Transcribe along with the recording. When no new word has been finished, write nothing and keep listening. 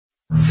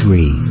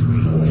3,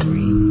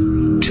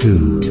 2,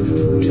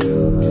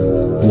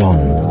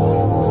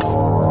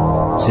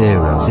 1,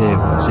 0.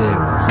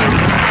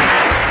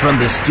 From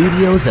the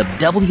studios of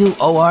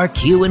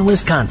WORQ in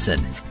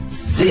Wisconsin,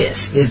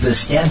 this is the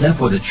Stand Up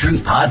for the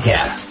Truth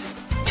podcast.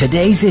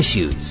 Today's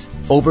issues,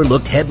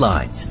 overlooked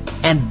headlines,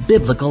 and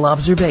biblical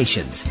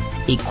observations,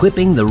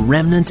 equipping the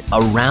remnant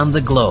around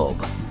the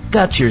globe.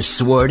 Got your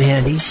sword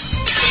handy?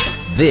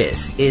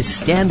 This is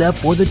Stand Up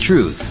for the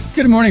Truth.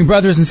 Good morning,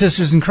 brothers and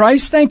sisters in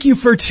Christ. Thank you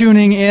for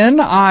tuning in.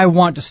 I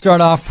want to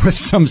start off with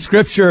some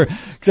scripture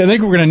because I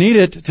think we're going to need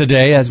it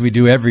today, as we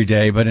do every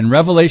day. But in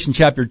Revelation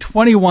chapter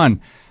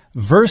 21,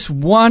 verse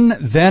 1,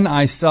 then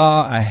I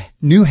saw a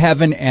new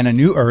heaven and a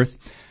new earth,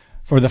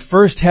 for the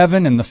first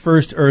heaven and the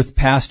first earth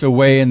passed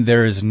away, and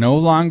there is no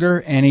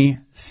longer any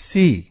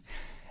sea.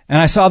 And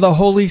I saw the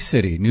holy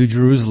city, New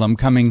Jerusalem,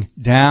 coming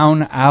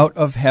down out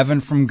of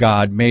heaven from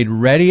God, made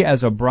ready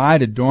as a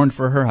bride adorned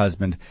for her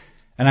husband.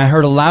 And I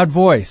heard a loud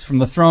voice from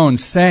the throne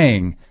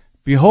saying,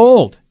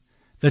 Behold,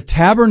 the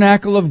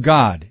tabernacle of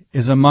God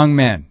is among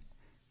men,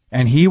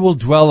 and he will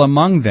dwell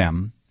among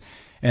them,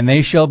 and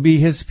they shall be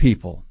his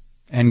people.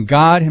 And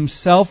God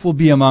himself will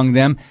be among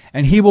them,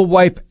 and he will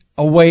wipe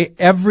away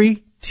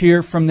every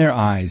tear from their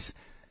eyes,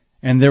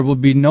 and there will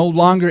be no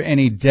longer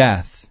any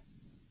death.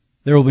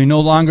 There will be no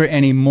longer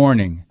any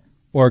mourning,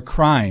 or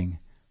crying,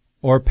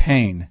 or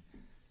pain,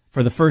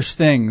 for the first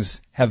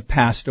things have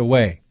passed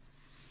away.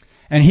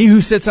 And he who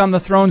sits on the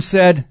throne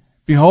said,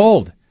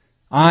 Behold,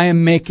 I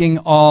am making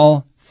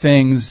all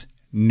things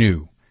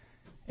new.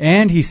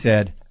 And he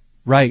said,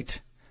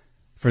 Write,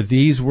 for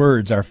these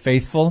words are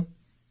faithful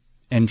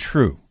and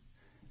true.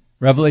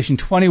 Revelation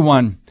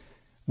 21,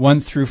 1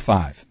 through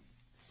 5.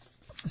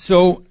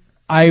 So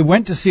I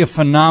went to see a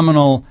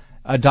phenomenal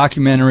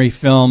documentary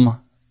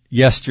film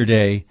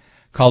yesterday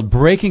called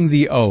Breaking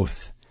the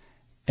Oath.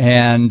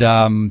 And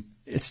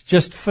it's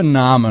just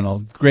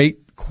phenomenal. Great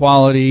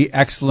quality,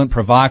 excellent,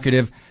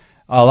 provocative.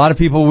 A lot of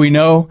people we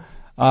know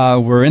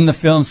were in the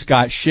film.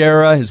 Scott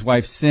Shera, his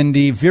wife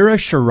Cindy. Vera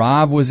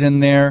Sharav was in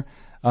there.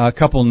 A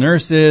couple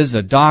nurses,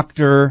 a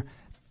doctor,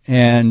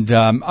 and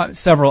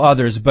several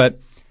others. But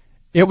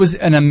it was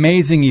an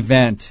amazing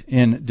event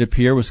in De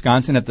Pere,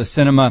 Wisconsin at the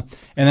cinema.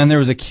 And then there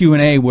was a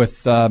Q&A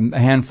with a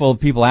handful of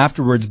people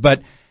afterwards.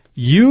 But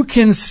you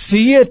can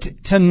see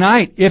it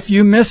tonight if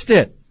you missed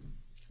it.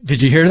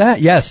 Did you hear that?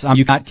 Yes, I'm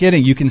not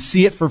kidding. You can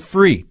see it for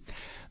free.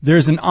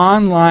 There's an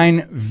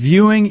online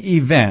viewing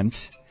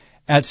event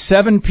at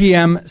 7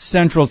 p.m.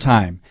 Central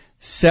Time.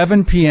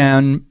 7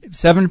 p.m.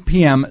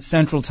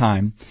 Central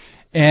Time.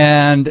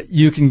 And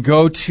you can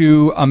go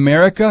to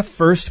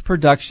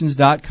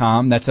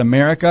AmericaFirstProductions.com. That's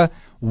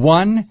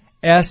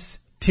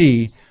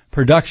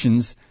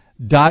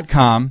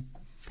America1STProductions.com.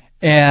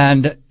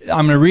 And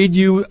I'm going to read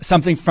you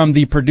something from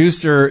the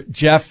producer,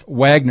 Jeff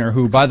Wagner,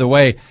 who, by the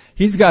way,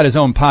 he's got his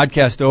own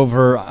podcast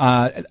over,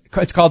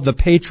 it's called The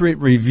Patriot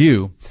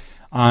Review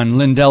on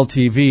Lindell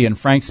TV and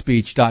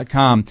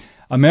FrankSpeech.com.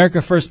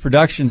 America First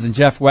Productions and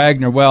Jeff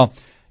Wagner, well,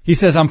 he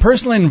says, I'm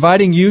personally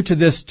inviting you to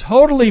this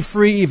totally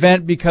free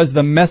event because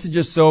the message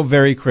is so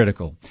very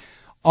critical.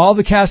 All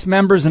the cast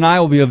members and I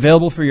will be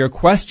available for your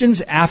questions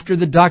after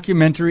the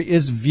documentary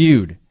is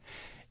viewed.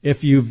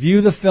 If you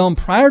view the film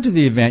prior to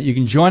the event, you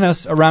can join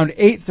us around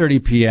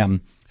 8:30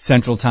 p.m.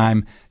 Central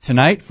Time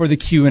tonight for the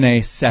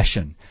Q&A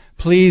session.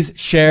 Please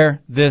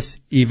share this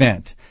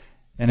event.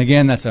 And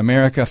again, that's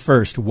America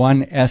First,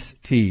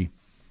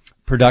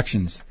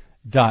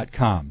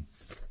 1STProductions.com.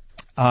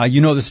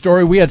 You know the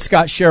story. We had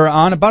Scott Shera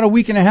on about a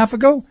week and a half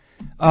ago.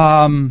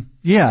 A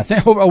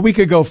week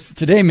ago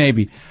today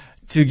maybe,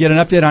 to get an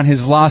update on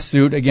his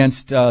lawsuit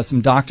against some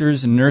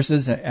doctors and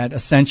nurses at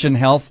Ascension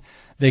Health.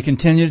 They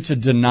continued to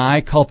deny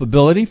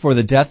culpability for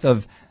the death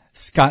of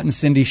Scott and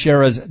Cindy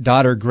Shera's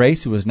daughter,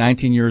 Grace, who was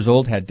 19 years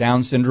old, had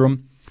Down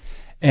syndrome.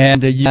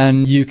 And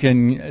you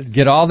can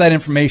get all that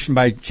information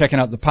by checking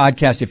out the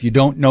podcast if you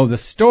don't know the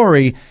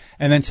story.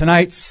 And then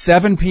tonight,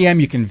 7 p.m.,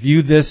 you can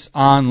view this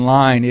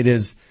online. It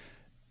is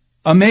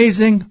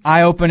amazing,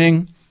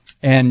 eye-opening,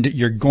 and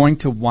you're going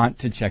to want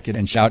to check it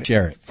and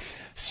share it.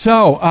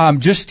 So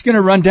I'm just going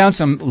to run down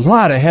a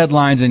lot of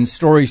headlines and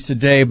stories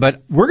today,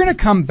 but we're going to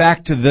come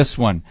back to this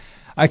one.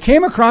 I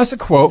came across a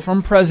quote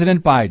from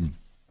President Biden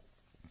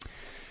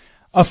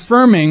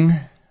affirming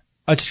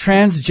a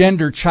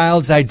transgender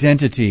child's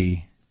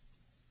identity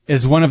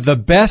is one of the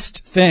best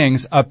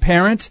things a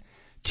parent,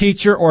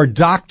 teacher, or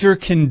doctor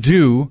can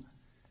do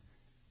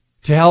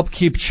to help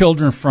keep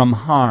children from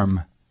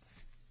harm.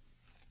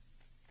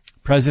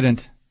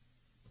 President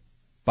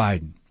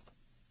Biden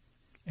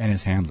and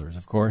his handlers,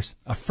 of course.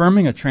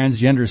 Affirming a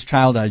transgender's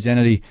child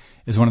identity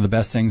is one of the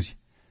best things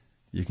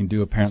you can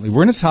do, apparently.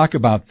 We're going to talk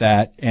about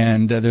that,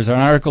 and there's an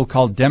article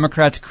called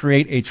Democrats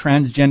Create a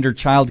Transgender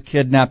Child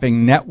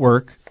Kidnapping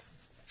Network.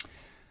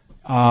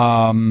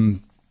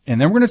 And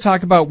then we're going to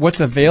talk about what's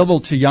available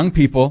to young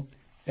people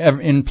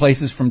in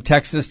places from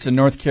Texas to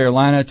North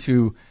Carolina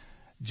to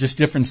just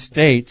different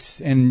states.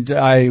 And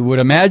I would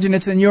imagine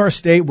it's in your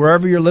state,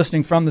 wherever you're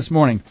listening from this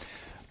morning.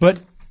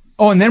 But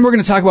Oh, and then we're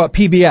going to talk about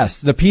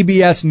PBS, the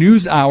PBS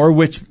News Hour,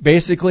 which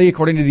basically,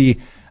 according to the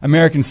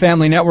American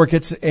Family Network,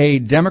 it's a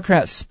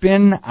Democrat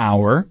spin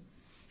hour.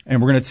 And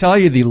we're going to tell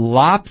you the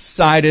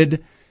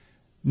lopsided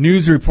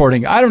news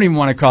reporting. I don't even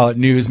want to call it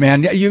news,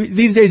 man.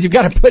 These days, you've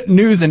got to put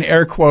news in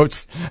air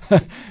quotes.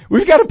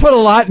 We've got to put a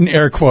lot in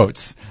air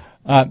quotes.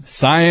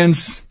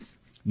 Science,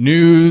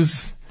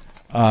 news,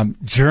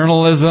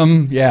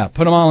 journalism. Yeah,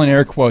 put them all in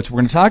air quotes.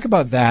 We're going to talk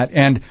about that.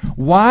 And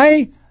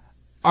why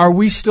are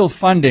we still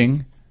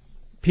funding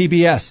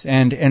PBS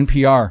and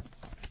NPR?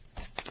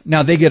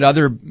 Now, they get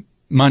other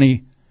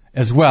money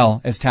as well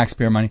as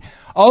taxpayer money.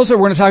 Also,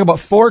 we're going to talk about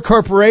 4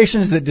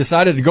 corporations that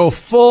decided to go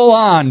full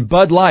on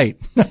Bud Light.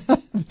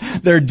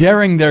 They're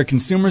daring their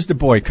consumers to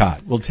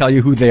boycott. We'll tell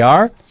you who they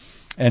are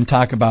and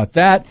talk about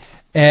that.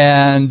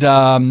 And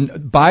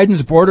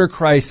Biden's border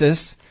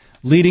crisis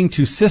leading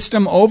to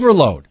system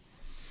overload.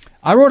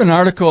 I wrote an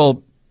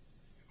article,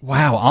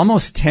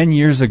 almost 10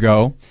 years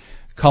ago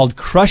called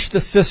Crush the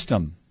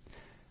System,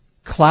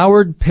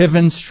 Cloward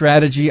Piven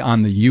Strategy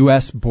on the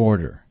U.S.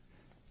 Border.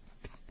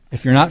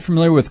 If you're not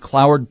familiar with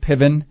Cloward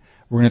Piven,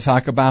 we're going to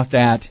talk about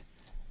that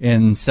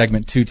in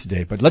segment 2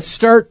 today. But let's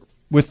start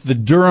with the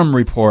Durham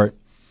report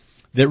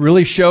that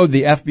really showed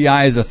the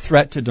FBI as a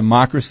threat to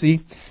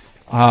democracy.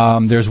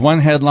 There's one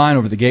headline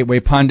over the Gateway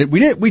Pundit.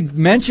 We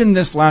mentioned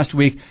this last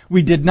week.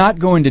 We did not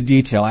go into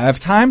detail. I have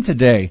time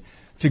today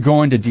to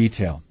go into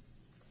detail.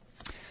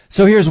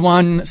 So here's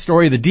one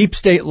story. The deep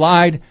state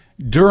lied.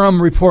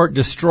 Durham report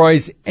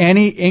destroys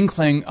any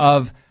inkling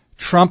of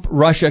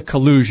Trump-Russia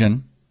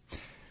collusion.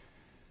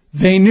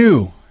 They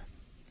knew.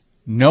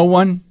 No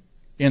one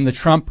in the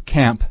Trump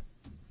camp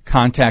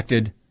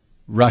contacted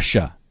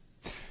Russia.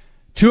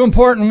 2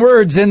 important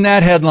words in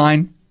that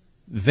headline.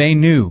 They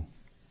knew.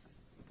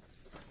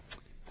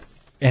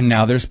 And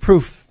now there's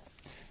proof.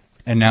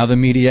 And now the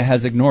media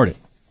has ignored it.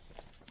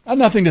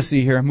 Nothing to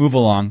see here. Move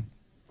along.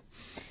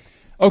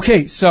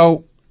 Okay,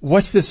 so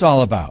what's this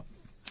all about?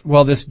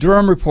 Well, this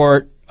Durham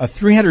report, a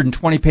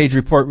 320-page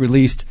report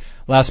released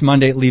last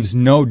Monday, it leaves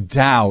no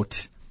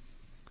doubt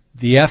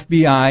the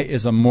FBI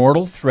is a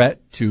mortal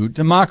threat to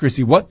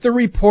democracy. What the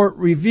report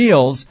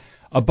reveals,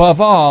 above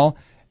all,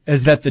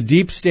 is that the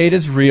deep state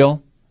is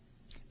real,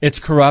 it's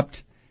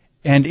corrupt,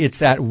 and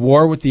it's at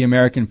war with the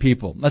American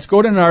people. Let's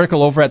go to an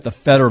article over at The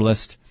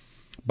Federalist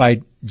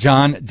by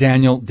John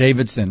Daniel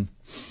Davidson.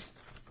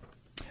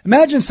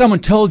 Imagine someone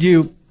told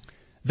you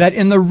that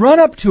in the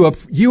run-up to a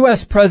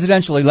U.S.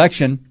 presidential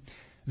election,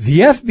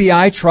 the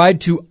FBI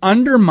tried to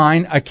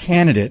undermine a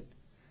candidate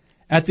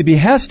at the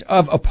behest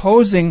of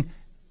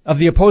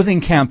the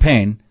opposing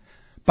campaign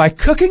by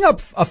cooking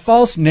up a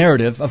false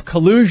narrative of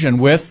collusion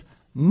with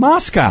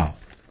Moscow.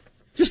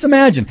 Just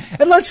imagine.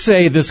 And let's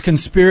say this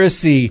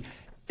conspiracy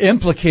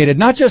implicated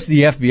not just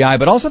the FBI,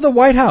 but also the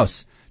White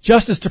House,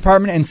 Justice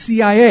Department, and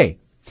CIA,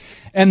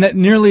 and that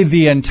nearly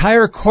the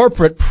entire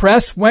corporate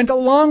press went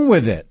along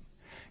with it,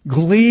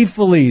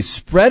 gleefully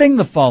spreading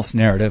the false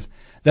narrative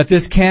that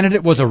this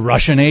candidate was a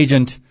Russian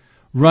agent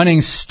running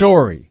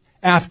story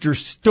after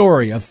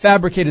story of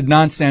fabricated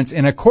nonsense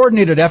in a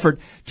coordinated effort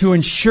to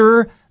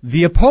ensure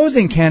the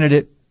opposing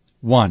candidate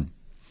won.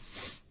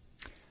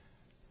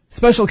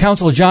 Special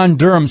Counsel John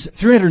Durham's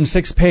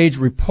 306-page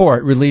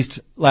report released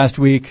last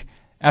week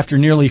after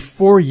nearly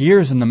 4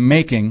 years in the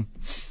making.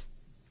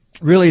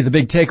 Really, the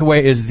big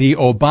takeaway is the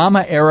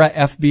Obama-era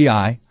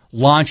FBI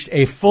launched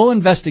a full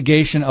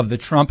investigation of the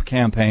Trump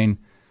campaign,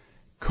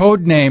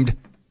 codenamed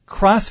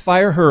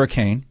Crossfire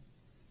Hurricane,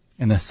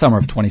 in the summer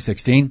of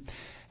 2016,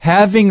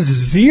 having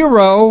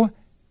zero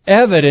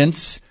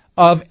evidence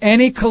of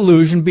any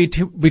collusion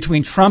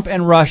between Trump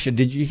and Russia.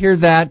 Did you hear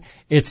that?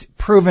 It's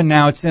proven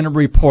now. It's in a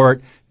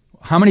report.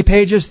 How many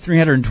pages?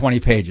 320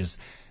 pages.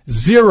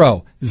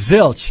 Zero,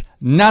 zilch,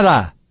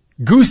 nada,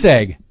 goose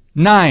egg,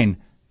 9,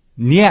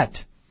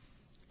 niet.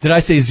 Did I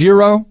say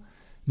zero?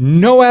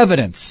 No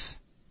evidence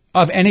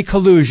of any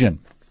collusion.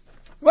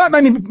 Well,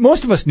 I mean,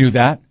 most of us knew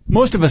that.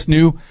 Most of us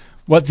knew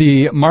what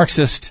the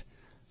Marxist,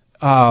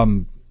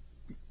 let's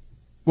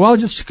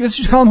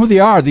just call them who they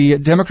are, the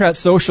Democrat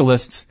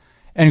socialists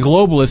and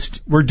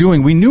globalists were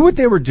doing. We knew what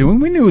they were doing.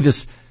 We knew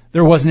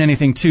there wasn't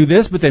anything to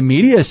this, but the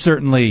media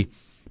certainly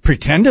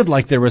pretended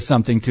like there was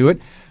something to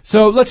it.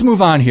 So let's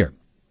move on here.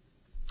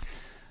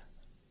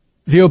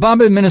 The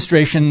Obama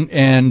administration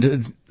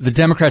and the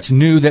Democrats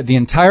knew that the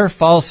entire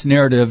false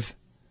narrative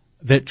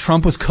that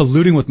Trump was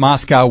colluding with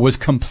Moscow was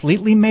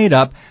completely made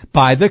up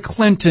by the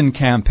Clinton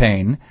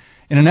campaign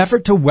in an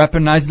effort to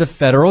weaponize the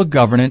federal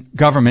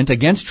government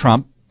against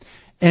Trump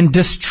and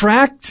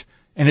distract,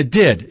 and it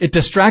did. It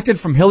distracted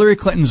from Hillary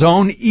Clinton's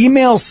own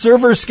email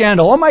server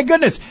scandal. Oh my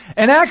goodness,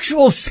 an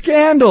actual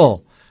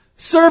scandal.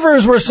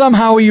 Servers were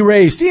somehow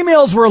erased.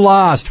 Emails were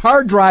lost.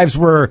 Hard drives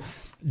were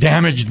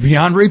damaged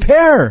beyond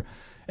repair.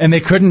 And they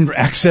couldn't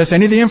access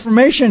any of the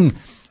information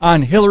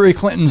on Hillary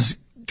Clinton's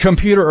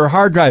computer or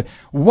hard drive.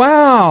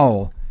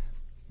 Wow.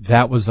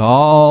 That was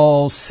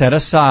all set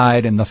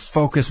aside, and the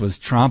focus was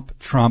Trump,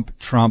 Trump,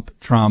 Trump,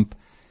 Trump.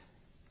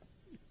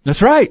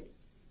 That's right.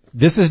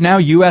 This is now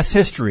U.S.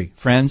 history,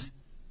 friends.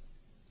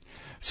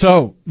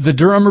 So the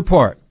Durham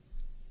report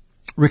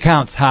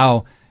recounts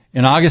how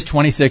in August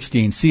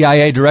 2016,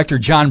 CIA Director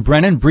John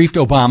Brennan briefed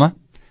Obama,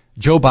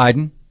 Joe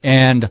Biden,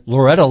 and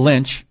Loretta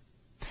Lynch,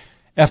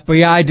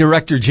 FBI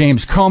Director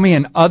James Comey,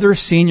 and other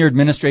senior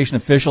administration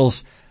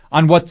officials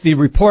on what the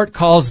report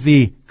calls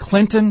the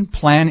Clinton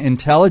Plan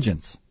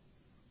intelligence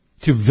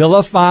to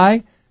vilify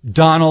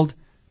Donald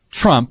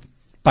Trump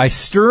by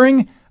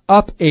stirring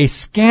up a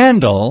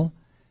scandal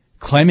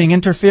claiming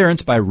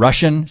interference by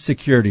Russian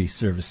security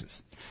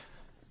services.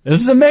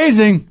 This is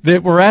amazing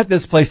that we're at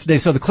this place today.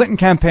 So the Clinton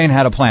campaign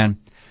had a plan.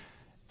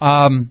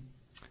 The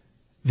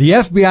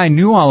FBI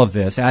knew all of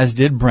this, as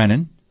did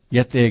Brennan,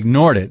 yet they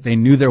ignored it. They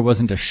knew there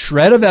wasn't a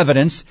shred of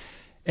evidence,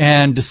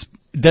 and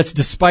that's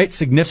despite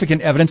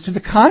significant evidence to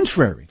the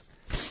contrary.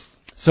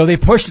 So they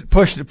pushed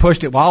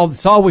it. Well,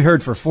 that's all we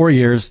heard for 4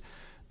 years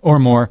or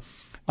more.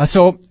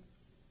 So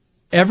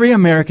every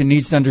American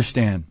needs to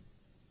understand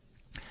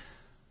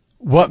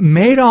what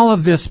made all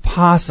of this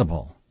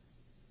possible.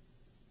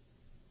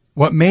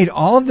 What made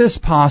all of this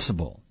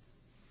possible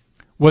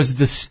was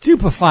the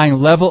stupefying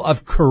level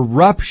of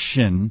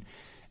corruption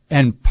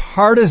and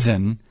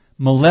partisan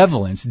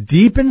malevolence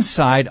deep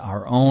inside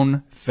our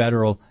own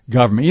federal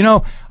government. You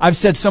know, I've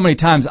said so many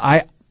times,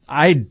 I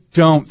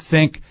don't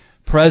think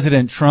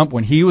President Trump,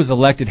 when he was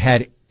elected,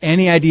 had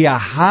any idea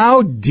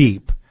how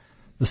deep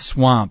the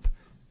swamp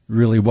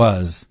really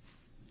was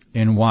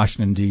in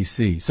Washington,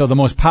 D.C. So the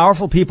most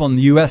powerful people in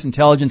the U.S.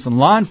 intelligence and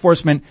law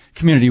enforcement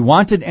community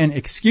wanted an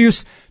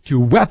excuse to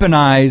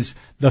weaponize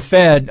the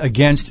Fed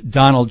against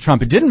Donald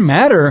Trump. It didn't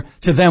matter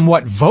to them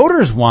what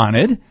voters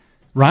wanted,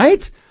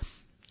 right?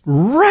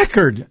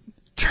 Record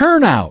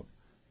turnout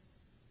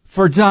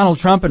for Donald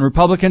Trump and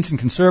Republicans and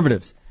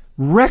conservatives.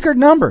 Record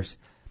numbers.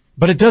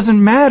 But it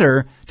doesn't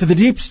matter to the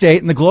deep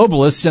state and the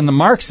globalists and the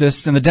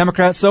Marxists and the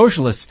Democrat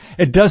socialists.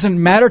 It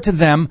doesn't matter to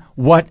them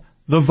what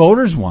the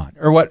voters want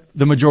or what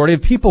the majority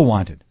of people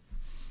wanted.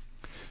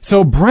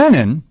 So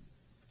Brennan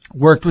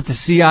worked with the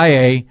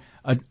CIA,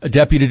 a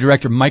Deputy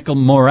Director Michael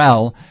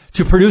Morrell,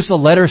 to produce a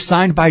letter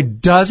signed by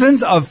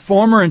dozens of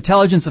former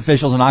intelligence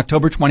officials in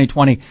October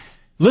 2020.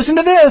 Listen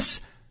to this.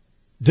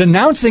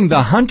 Denouncing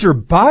the Hunter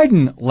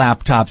Biden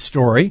laptop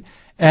story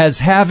as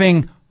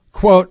having,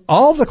 quote,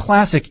 all the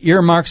classic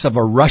earmarks of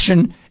a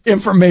Russian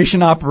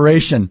information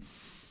operation.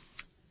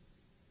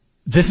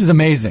 This is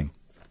amazing.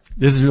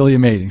 This is really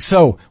amazing.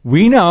 So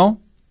we know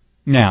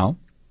now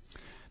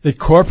that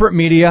corporate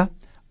media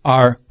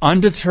are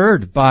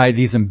undeterred by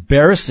these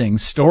embarrassing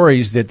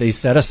stories that they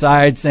set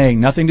aside, saying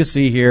nothing to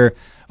see here.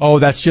 Oh,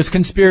 that's just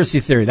conspiracy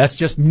theory. That's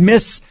just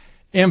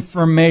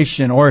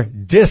misinformation or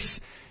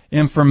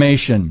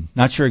disinformation.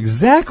 Not sure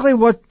exactly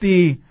what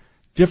the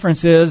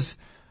difference is,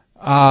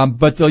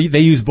 but they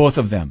use both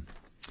of them.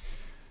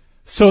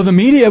 So the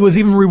media was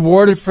even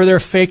rewarded for their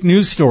fake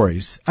news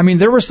stories. I mean,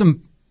 there were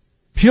some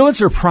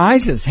Pulitzer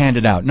Prizes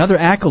handed out and other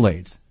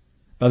accolades.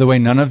 By the way,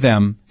 none of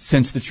them,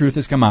 since the truth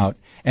has come out,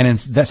 and in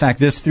fact,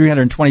 this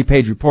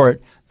 320-page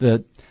report,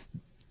 the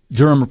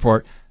Durham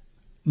report,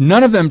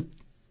 none of them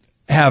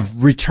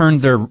have returned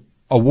their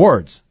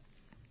awards.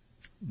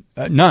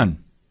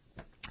 None.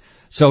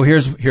 So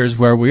here's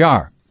where we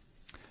are.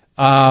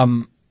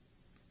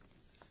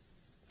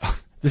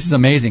 This is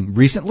amazing.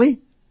 Recently,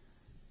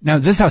 now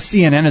this is how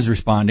CNN is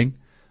responding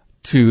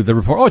to the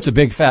report. Oh, it's a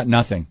big fat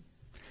nothing.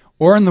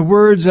 Or in the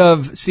words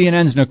of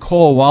CNN's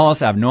Nicole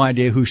Wallace, I have no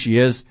idea who she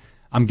is.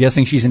 I'm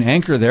guessing she's an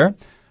anchor there.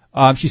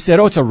 She said,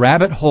 oh, it's a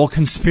rabbit hole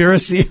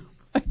conspiracy.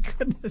 My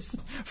goodness.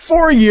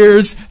 4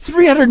 years,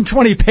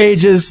 320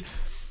 pages,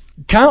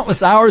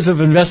 countless hours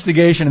of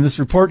investigation, and this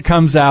report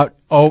comes out.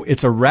 Oh,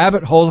 it's a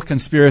rabbit hole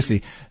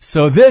conspiracy.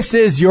 So this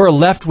is your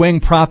left-wing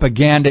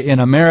propaganda in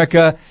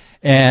America,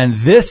 and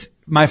this,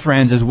 my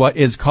friends, is what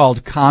is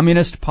called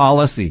communist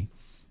policy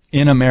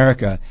in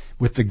America,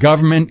 with the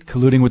government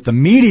colluding with the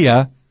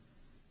media.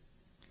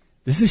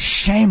 This is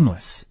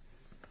shameless.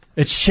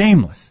 It's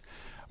shameless.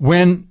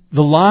 When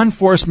the law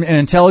enforcement and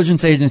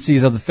intelligence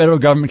agencies of the federal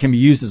government can be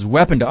used as a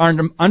weapon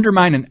to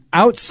undermine an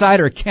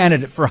outsider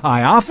candidate for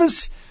high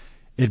office,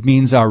 it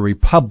means our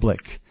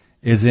republic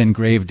is in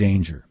grave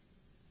danger.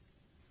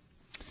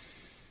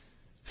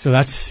 So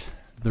that's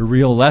the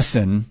real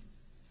lesson.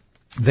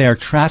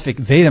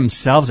 They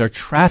themselves are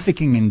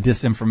trafficking in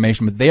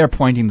disinformation, but they are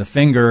pointing the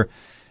finger,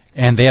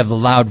 and they have the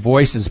loud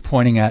voices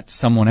pointing at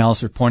someone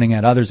else or pointing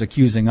at others,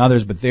 accusing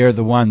others, but they're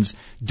the ones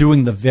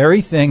doing the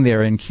very thing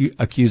they're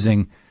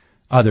accusing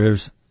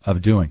others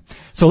of doing.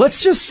 So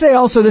let's just say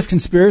also this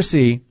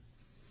conspiracy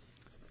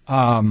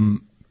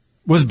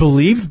was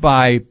believed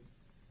by,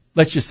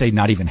 let's just say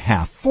not even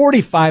half,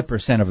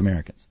 45% of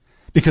Americans,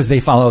 because they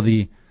follow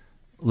the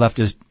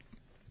leftist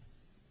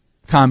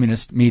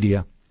communist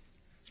media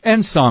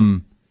and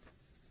some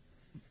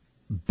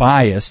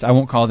biased, I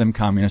won't call them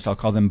communist, I'll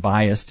call them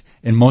biased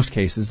in most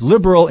cases,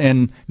 liberal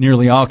in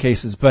nearly all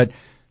cases, but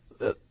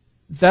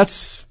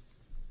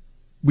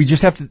we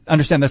just have to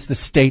understand that's the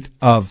state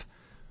of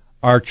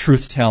our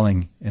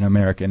truth-telling in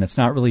America, and it's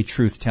not really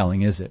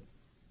truth-telling, is it?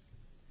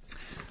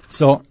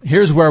 So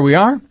here's where we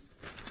are.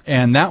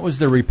 And that was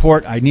the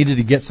report. I needed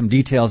to get some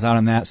details out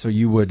on that so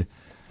you would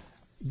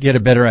get a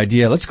better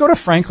idea. Let's go to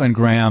Franklin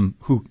Graham,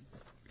 who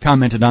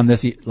commented on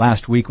this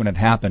last week when it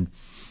happened.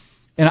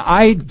 And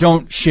I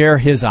don't share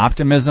his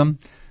optimism,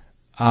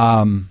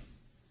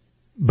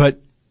 but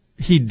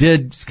he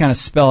did kind of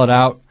spell it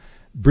out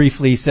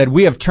briefly. He said,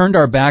 "We have turned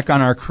our back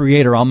on our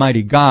Creator,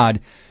 Almighty God,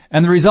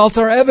 and the results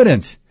are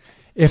evident.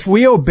 If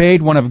we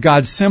obeyed one of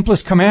God's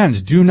simplest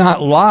commands, do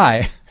not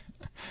lie,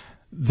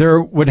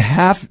 there wouldn't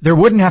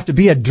have to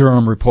be a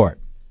Durham report.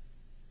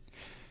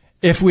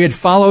 If we had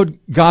followed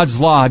God's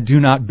law, do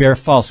not bear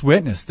false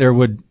witness, there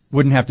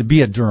wouldn't have to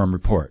be a Durham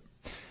report.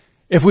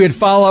 If we had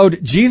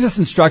followed Jesus'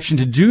 instruction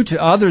to do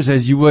to others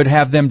as you would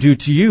have them do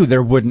to you,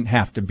 there wouldn't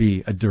have to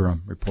be a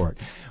Durham report.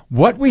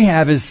 What we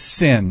have is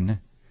sin,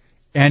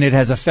 and it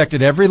has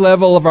affected every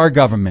level of our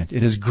government.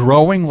 It is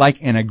growing like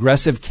an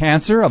aggressive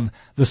cancer of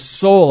the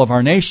soul of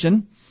our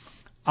nation.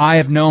 I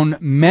have known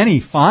many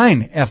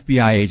fine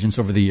FBI agents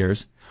over the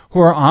years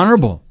who are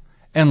honorable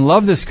and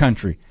love this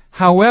country.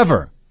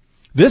 However,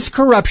 this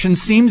corruption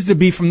seems to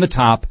be from the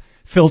top,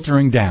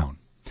 filtering down.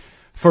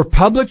 For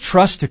public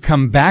trust to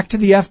come back to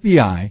the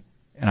FBI,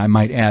 and I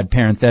might add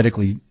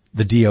parenthetically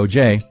the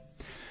DOJ,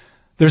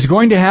 there's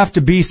going to have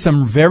to be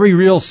some very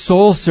real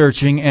soul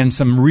searching and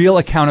some real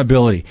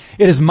accountability.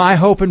 It is my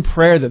hope and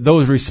prayer that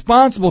those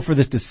responsible for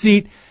this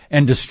deceit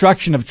and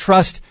destruction of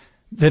trust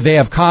that they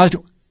have caused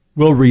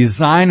will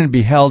resign and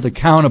be held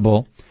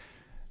accountable.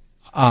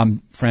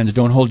 Friends,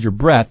 don't hold your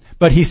breath.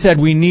 But he said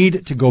we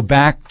need to go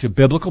back to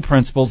biblical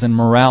principles and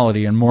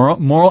morality and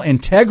moral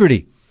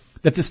integrity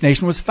that this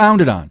nation was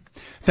founded on.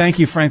 Thank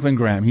you, Franklin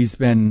Graham. He's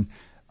been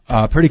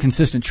a pretty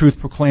consistent truth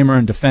proclaimer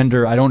and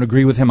defender. I don't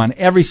agree with him on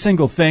every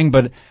single thing,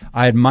 but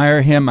I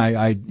admire him.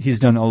 He's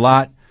done a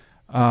lot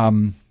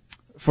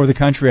for the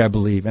country, I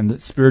believe, and the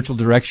spiritual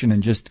direction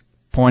and just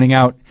pointing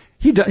out.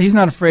 He's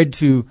not afraid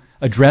to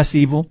address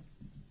evil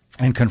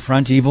and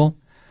confront evil.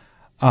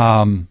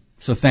 So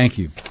thank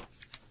you.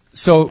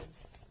 So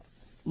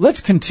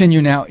let's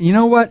continue now. You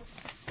know what?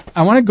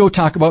 I want to go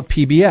talk about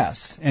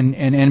PBS and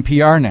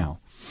NPR now.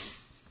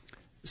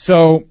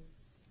 So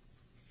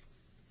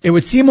it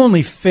would seem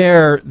only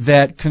fair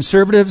that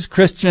conservatives,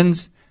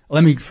 Christians,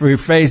 let me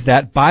rephrase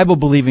that,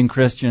 Bible-believing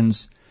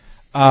Christians,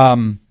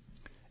 and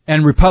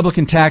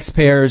Republican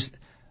taxpayers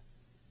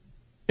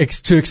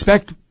to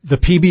expect the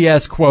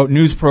PBS, quote,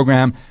 news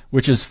program,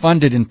 which is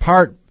funded in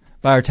part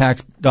by our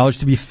tax dollars,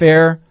 to be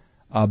fair,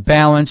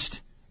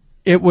 balanced.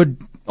 It would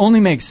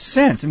only make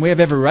sense, and we have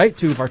every right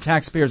to if our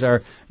taxpayers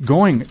are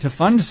going to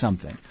fund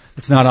something.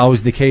 It's not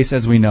always the case,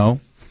 as we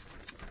know.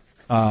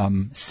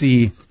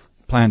 See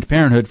Planned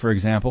Parenthood, for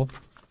example.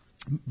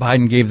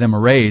 Biden gave them a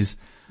raise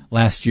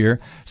last year.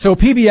 So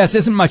PBS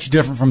isn't much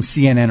different from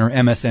CNN or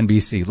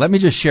MSNBC. Let me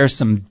just share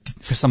some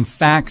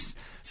facts,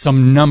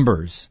 some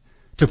numbers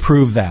to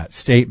prove that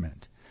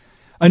statement.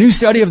 A new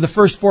study of the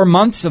first 4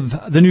 months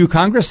of the new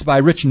Congress by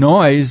Rich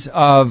Noyes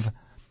of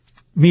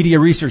Media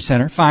Research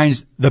Center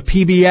finds the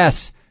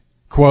PBS,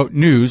 quote,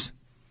 news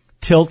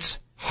tilts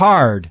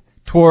hard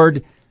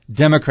toward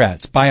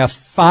Democrats by a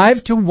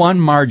 5-1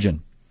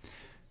 margin.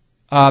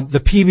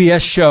 The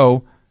PBS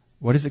show,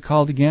 what is it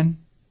called again?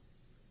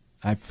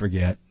 I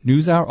forget.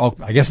 NewsHour? Oh,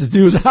 I guess it's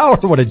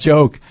NewsHour. What a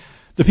joke.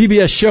 The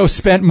PBS show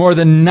spent more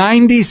than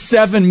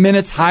 97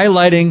 minutes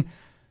highlighting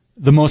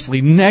the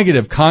mostly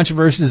negative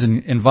controversies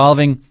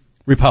involving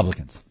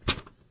Republicans.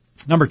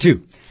 Number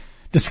 2,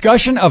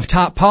 discussion of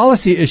top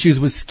policy issues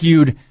was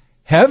skewed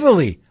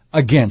heavily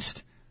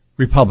against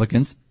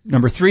Republicans.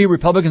 Number 3,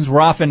 Republicans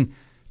were often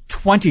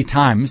 20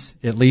 times,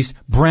 at least,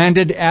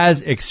 branded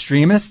as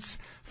extremists,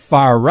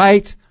 far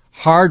right,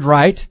 hard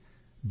right,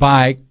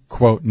 by,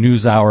 quote,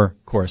 NewsHour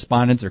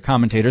correspondents or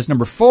commentators.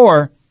 Number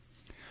 4,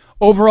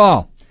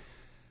 overall,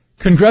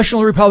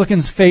 congressional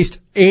Republicans faced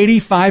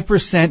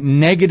 85%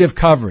 negative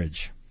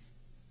coverage.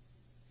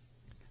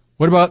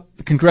 What about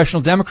the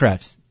congressional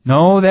Democrats?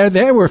 No,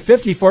 they were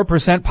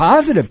 54%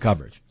 positive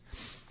coverage.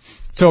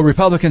 So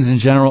Republicans in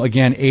general,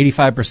 again,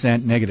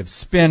 85% negative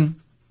spin.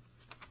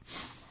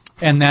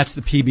 And that's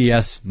the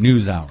PBS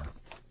NewsHour.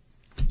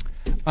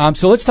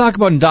 So let's talk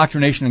about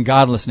indoctrination and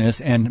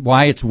godlessness and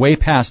why it's way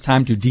past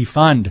time to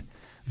defund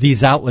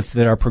these outlets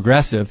that are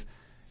progressive.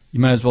 You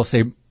might as well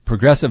say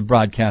progressive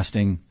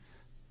broadcasting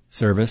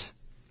service.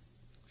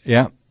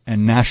 Yeah.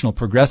 And National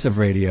Progressive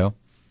Radio.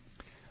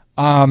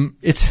 I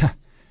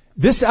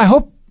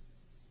hope,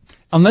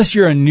 unless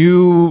you're a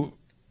new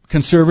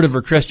conservative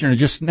or Christian or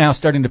just now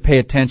starting to pay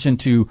attention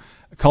to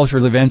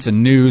cultural events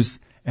and news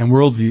and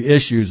worldview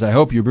issues, I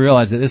hope you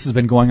realize that this has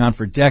been going on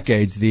for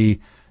decades, the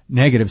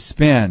negative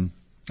spin.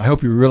 I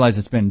hope you realize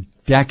it's been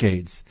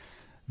decades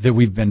that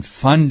we've been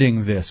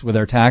funding this with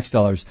our tax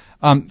dollars.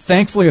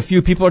 Thankfully, a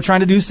few people are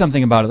trying to do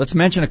something about it. Let's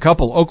mention a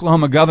couple.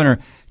 Oklahoma Governor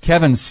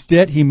Kevin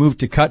Stitt, he moved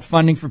to cut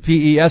funding for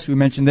PES. We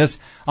mentioned this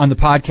on the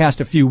podcast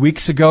a few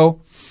weeks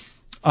ago.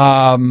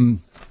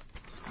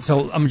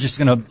 So I'm just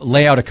going to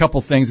lay out a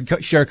couple things,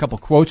 share a couple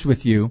quotes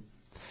with you.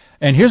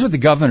 And here's what the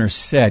governor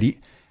said.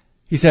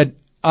 He said,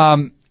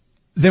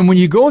 then when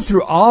you go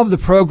through all of the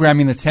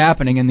programming that's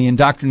happening and the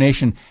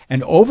indoctrination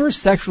and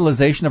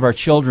over-sexualization of our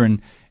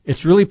children,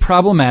 it's really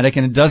problematic,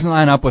 and it doesn't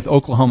line up with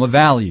Oklahoma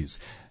values.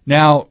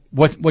 Now,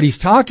 what he's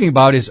talking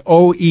about is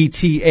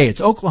OETA.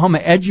 It's Oklahoma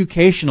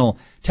Educational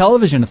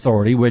Television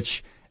Authority,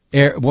 which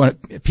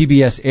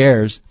PBS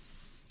airs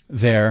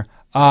there.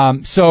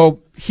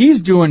 So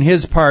he's doing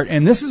his part,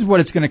 and this is what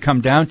it's going to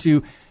come down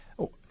to,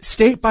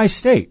 state by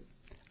state.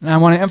 And I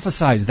want to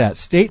emphasize that,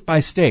 state by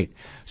state.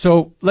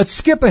 So let's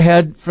skip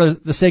ahead for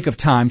the sake of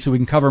time so we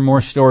can cover more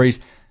stories.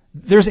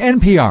 There's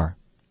NPR.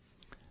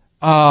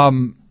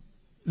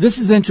 This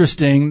is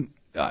interesting.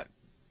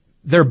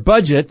 Their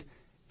budget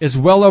is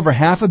well over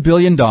 $500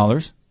 million.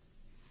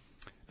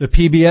 The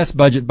PBS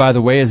budget, by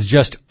the way, is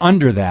just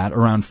under that,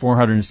 around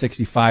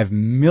 $465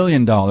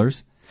 million.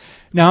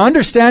 Now,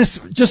 understand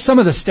just some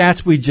of the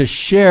stats we just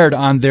shared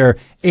on their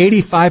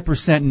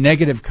 85%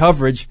 negative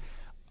coverage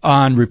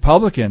on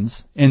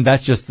Republicans, and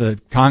that's just the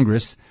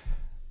Congress.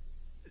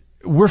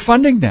 We're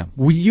funding them.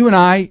 You and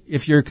I,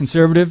 if you're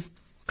conservative,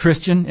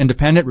 Christian,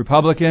 independent,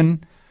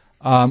 Republican,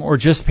 or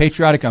just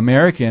patriotic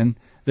American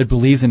that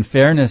believes in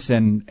fairness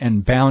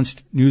and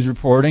balanced news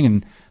reporting,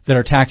 and that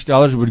our tax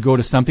dollars would go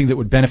to something that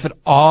would benefit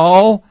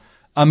all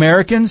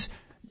Americans,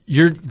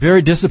 you're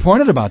very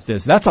disappointed about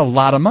this. That's a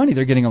lot of money.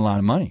 They're getting a lot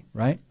of money,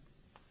 right?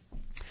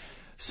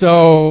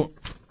 So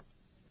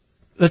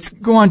let's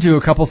go on to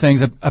a couple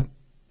things.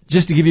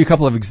 Just to give you a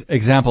couple of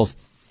examples,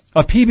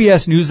 a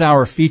PBS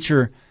NewsHour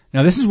feature.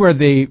 Now, this is where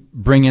they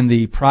bring in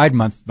the Pride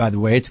Month, by the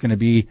way. It's going to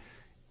be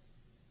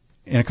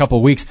in a couple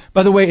of weeks.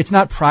 By the way, it's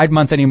not Pride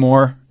Month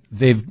anymore.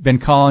 They've been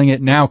calling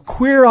it now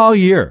Queer All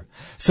Year.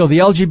 So the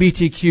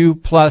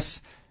LGBTQ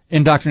plus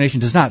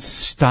indoctrination does not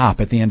stop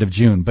at the end of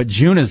June, but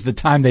June is the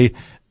time they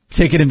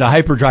take it into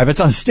hyperdrive. It's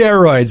on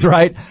steroids,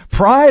 right?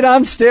 Pride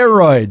on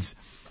steroids.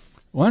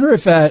 Wonder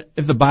if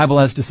the Bible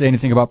has to say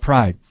anything about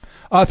pride.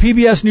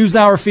 PBS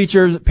NewsHour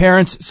features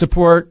parents'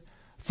 support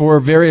for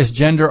various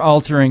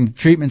gender-altering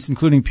treatments,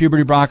 including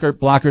puberty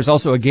blockers.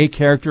 Also, a gay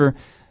character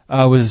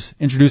was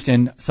introduced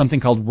in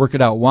something called Work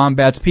It Out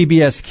Wombats.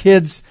 PBS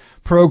Kids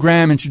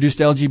program introduced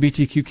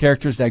LGBTQ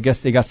characters. I guess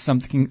they got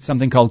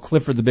something called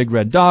Clifford the Big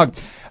Red Dog.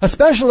 A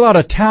special about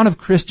a town of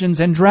Christians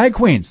and drag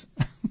queens.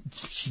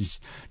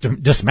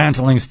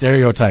 Dismantling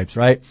stereotypes,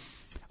 right?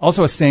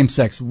 Also, a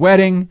same-sex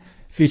wedding,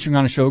 featuring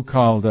on a show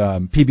called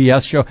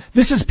PBS Show.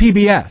 This is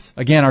PBS.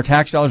 Again, our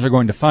tax dollars are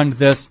going to fund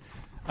this.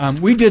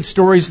 We did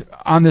stories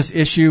on this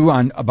issue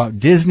about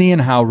Disney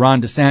and how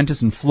Ron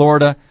DeSantis in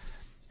Florida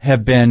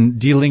have been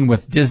dealing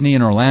with Disney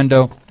in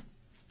Orlando.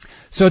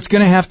 So it's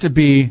going to have to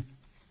be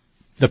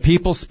the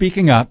people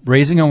speaking up,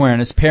 raising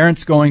awareness,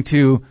 parents going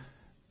to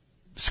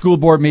school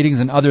board meetings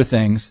and other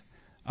things.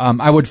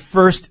 I would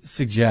first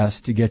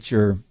suggest to get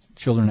your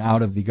children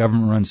out of the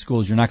government-run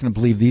schools. You're not going to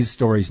believe these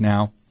stories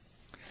now.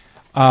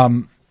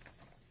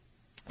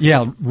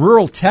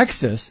 Rural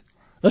Texas.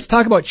 Let's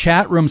talk about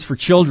chat rooms for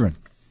children.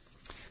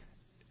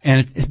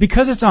 And it's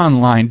because it's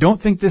online.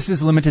 Don't think this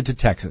is limited to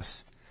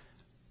Texas.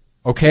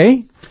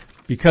 Okay?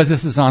 Because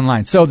this is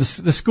online. So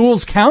the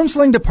school's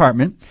counseling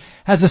department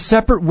has a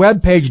separate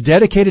web page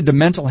dedicated to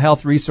mental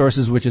health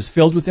resources, which is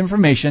filled with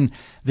information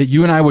that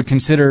you and I would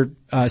consider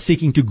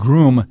seeking to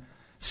groom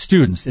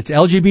students. It's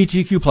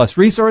LGBTQ plus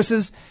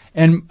resources,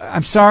 and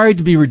I'm sorry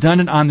to be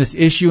redundant on this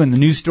issue, and the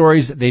news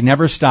stories, they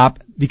never stop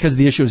because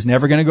the issue is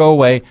never going to go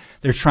away.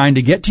 They're trying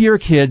to get to your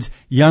kids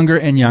younger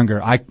and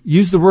younger. I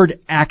use the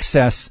word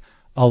access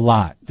a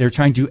lot. They're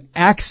trying to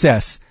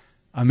access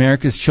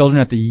America's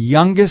children at the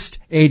youngest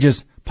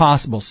ages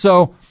possible.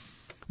 So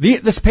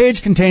this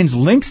page contains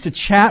links to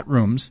chat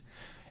rooms,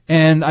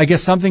 and I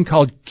guess something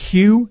called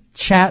Q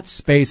Chat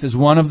Space is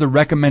one of the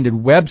recommended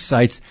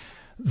websites.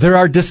 There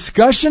are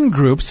discussion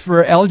groups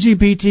for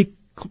LGBT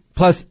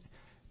plus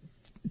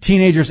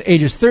teenagers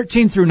ages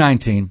 13 through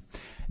 19,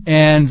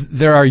 and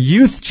there are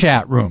youth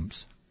chat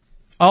rooms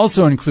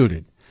also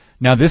included.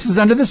 Now, this is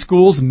under the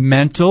school's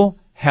mental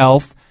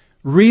health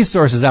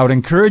resources. I would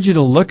encourage you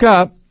to look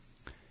up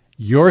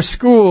your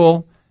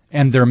school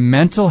and their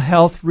mental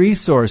health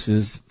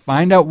resources.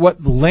 Find out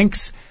what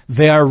links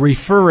they are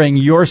referring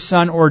your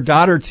son or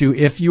daughter to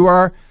if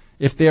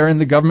they are in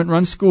the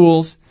government-run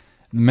schools.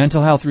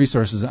 Mental health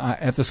resources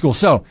at the school.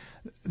 So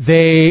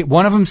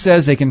one of them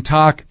says they can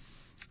talk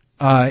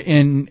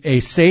in a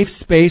safe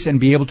space and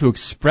be able to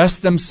express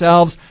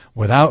themselves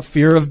without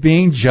fear of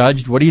being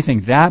judged. What do you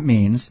think that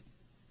means?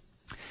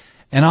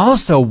 And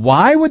also,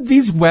 why would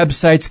these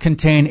websites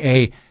contain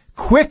a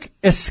quick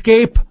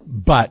escape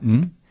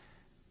button?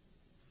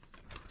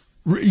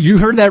 You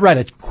heard that right,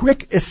 a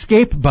quick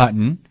escape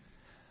button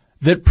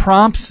that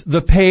prompts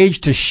the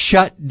page to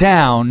shut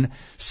down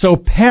so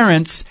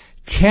parents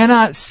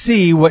cannot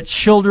see what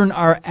children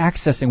are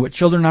accessing, what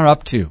children are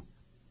up to.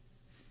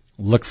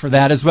 Look for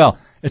that as well.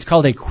 It's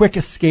called a quick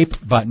escape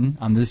button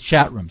on these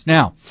chat rooms.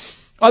 Now,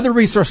 other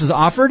resources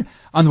offered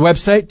on the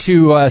website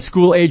to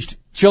school-aged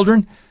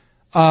children,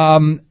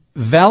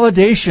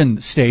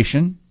 Validation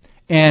Station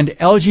and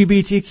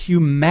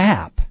LGBTQ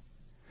Map.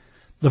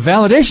 The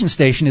Validation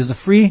Station is a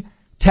free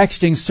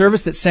texting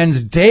service that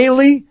sends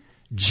daily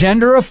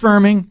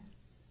gender-affirming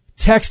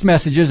text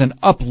messages and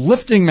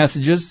uplifting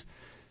messages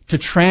to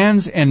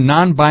trans and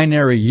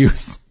non-binary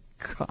youth.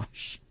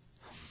 Gosh.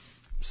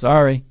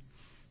 Sorry.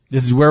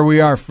 This is where we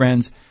are,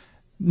 friends.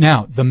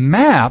 Now, the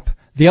map,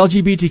 the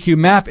LGBTQ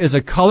map, is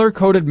a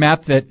color-coded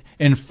map that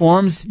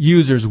informs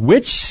users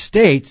which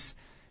states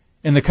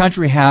in the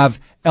country have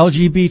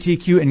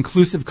LGBTQ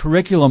inclusive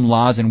curriculum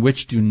laws and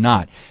which do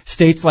not.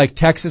 States like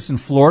Texas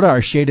and Florida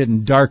are shaded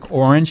in dark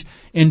orange,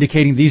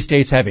 indicating these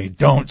states have a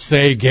don't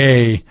say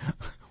gay,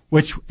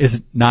 which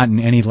is not in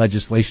any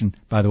legislation,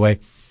 by the way,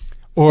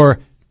 or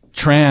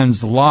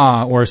trans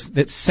law, or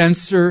that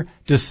censor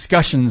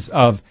discussions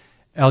of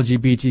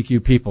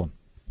LGBTQ people.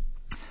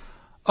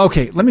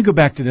 Okay, let me go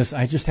back to this.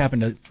 I just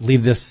happened to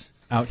leave this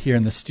out here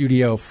in the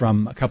studio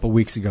from a couple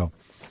weeks ago.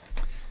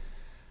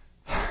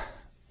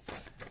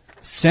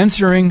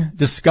 Censoring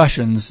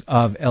discussions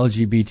of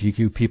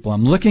LGBTQ people.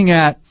 I'm looking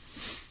at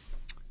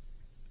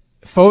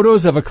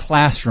photos of a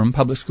classroom,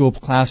 public school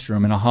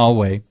classroom in a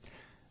hallway.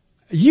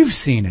 You've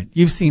seen it.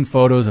 You've seen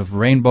photos of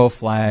rainbow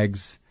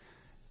flags.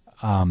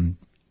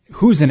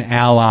 Who's an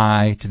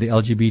ally to the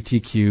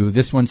LGBTQ?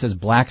 This one says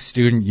Black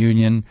Student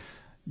Union.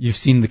 You've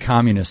seen the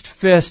Communist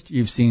Fist.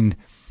 You've seen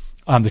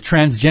the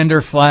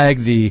transgender flag,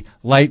 the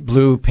light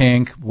blue,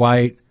 pink,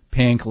 white,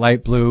 pink,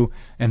 light blue,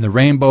 and the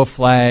rainbow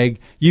flag.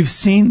 You've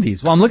seen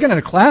these. Well, I'm looking at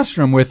a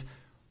classroom with,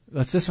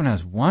 this one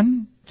has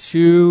 1,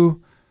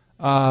 2,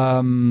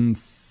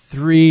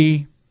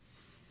 3,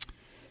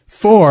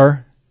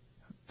 4,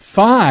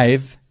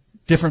 5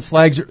 different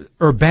flags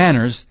or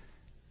banners.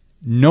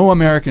 No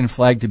American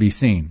flag to be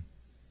seen.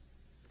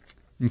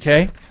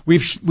 Okay?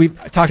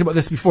 We've talked about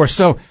this before.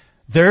 So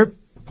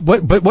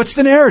what's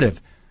the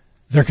narrative?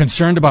 They're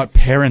concerned about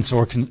parents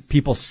or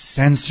people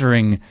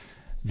censoring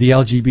the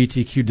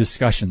LGBTQ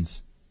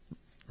discussions.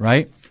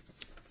 Right?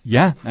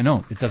 Yeah, I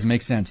know. It doesn't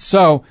make sense.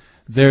 So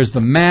there's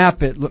the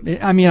map.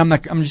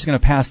 I'm just going to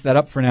pass that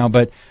up for now,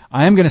 but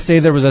I am going to say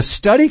there was a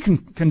study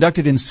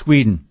conducted in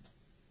Sweden.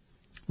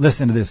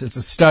 Listen to this. It's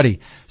a study.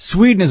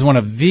 Sweden is one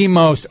of the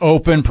most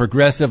open,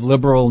 progressive,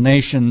 liberal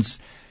nations.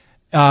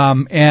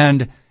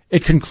 And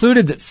it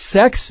concluded that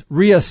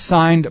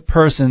sex-reassigned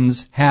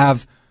persons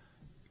have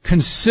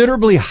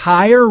considerably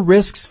higher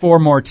risks for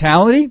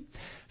mortality,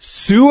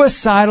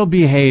 suicidal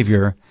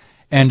behavior,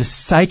 and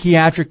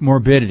psychiatric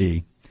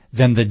morbidity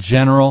than the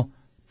general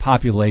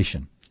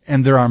population.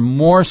 And there are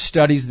more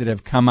studies that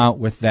have come out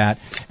with that.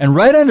 And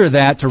right under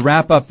that, to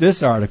wrap up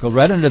this article,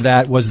 right under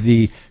that was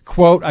the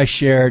quote I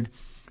shared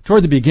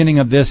toward the beginning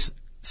of this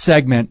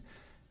segment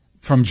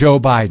from Joe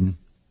Biden.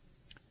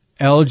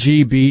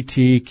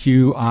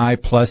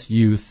 LGBTQI plus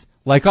youth,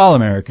 like all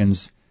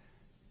Americans,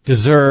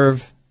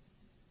 deserve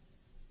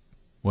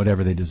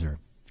whatever they deserve.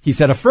 He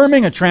said,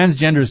 affirming a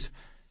transgender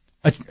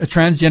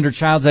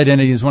child's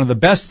identity is one of the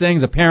best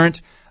things a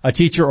parent, a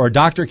teacher, or a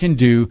doctor can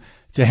do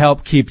to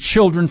help keep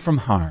children from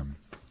harm.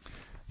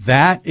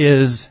 That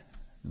is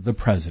the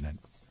president.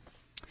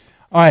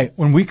 All right,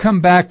 when we come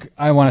back,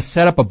 I want to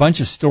set up a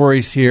bunch of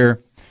stories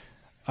here.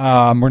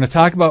 We're going to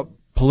talk about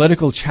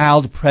political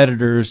child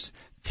predators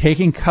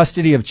taking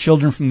custody of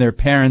children from their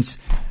parents.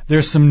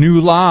 There's some new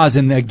laws,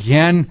 and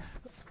again,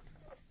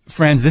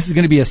 friends, this is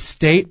going to be a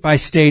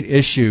state-by-state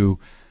issue.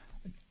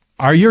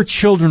 Are your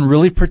children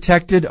really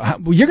protected?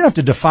 Well, you're going to have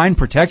to define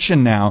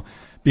protection now,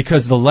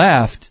 because the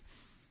left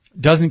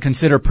doesn't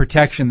consider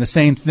protection the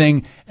same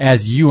thing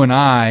as you and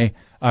I,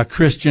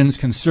 Christians,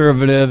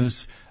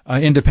 conservatives,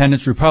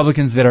 independents,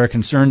 Republicans that are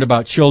concerned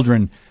about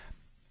children.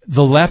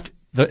 The left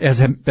has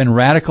been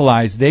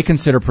radicalized. They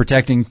consider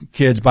protecting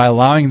kids by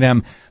allowing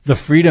them the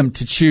freedom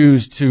to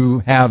choose to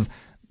have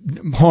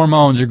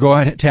hormones or go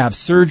ahead to have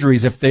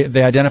surgeries if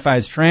they identify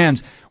as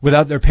trans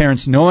without their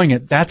parents knowing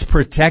it. That's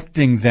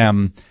protecting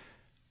them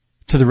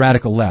to the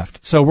radical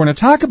left. So we're going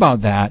to talk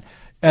about that.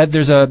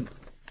 There's an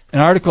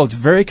article. It's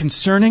very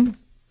concerning,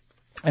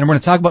 and we're going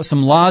to talk about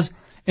some laws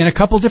in a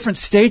couple different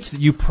states that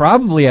you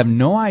probably have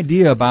no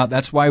idea about.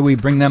 That's why we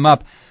bring them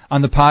up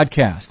on the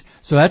podcast.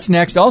 So that's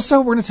next. Also,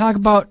 we're going to talk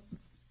about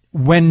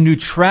when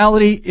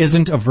neutrality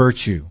isn't a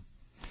virtue.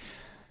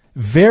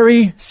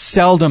 Very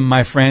seldom,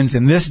 my friends,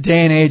 in this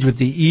day and age with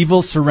the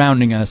evil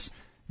surrounding us,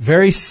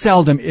 very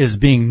seldom is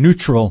being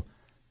neutral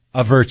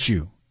a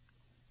virtue.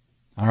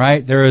 All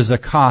right? There is a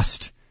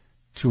cost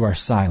to our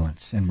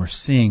silence, and we're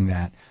seeing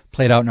that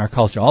played out in our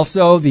culture.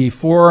 Also, the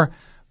four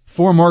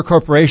more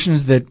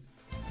corporations that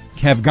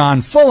have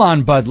gone full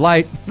on Bud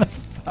Light.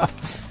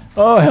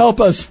 Oh,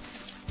 help us.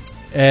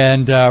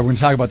 And we're going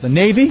to talk about the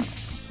Navy.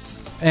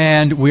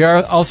 And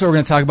we're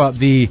going to talk about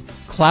the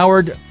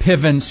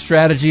Cloward-Piven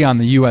strategy on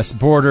the U.S.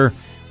 border.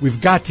 We've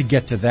got to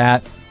get to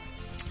that.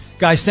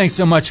 Guys, thanks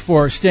so much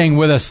for staying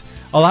with us.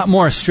 A lot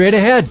more straight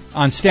ahead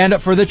on Stand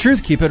Up for the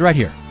Truth. Keep it right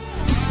here.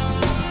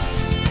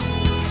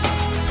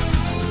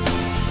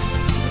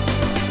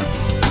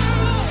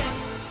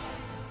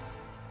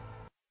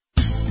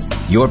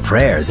 Your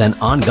prayers and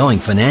ongoing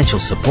financial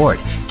support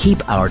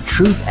keep our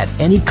Truth at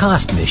Any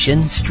Cost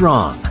mission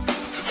strong.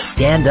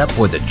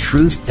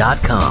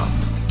 StandUpForTheTruth.com.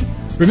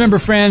 Remember,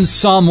 friends,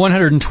 Psalm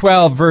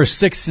 112, verse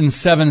 6 and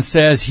 7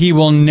 says, He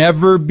will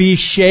never be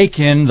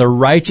shaken. The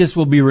righteous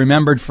will be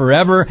remembered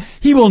forever.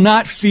 He will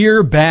not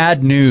fear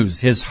bad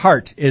news. His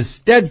heart is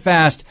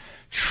steadfast,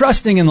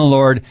 trusting in the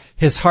Lord.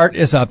 His heart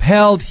is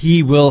upheld.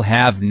 He will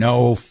have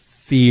no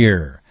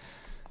fear.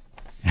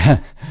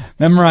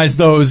 Memorize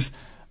those.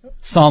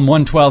 Psalm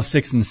 112,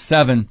 6 and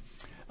 7.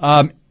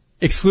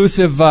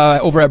 Exclusive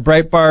over at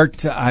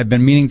Breitbart. I've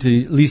been meaning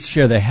to at least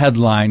share the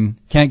headline.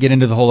 Can't get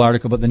into the whole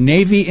article, but the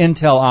Navy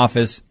Intel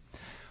Office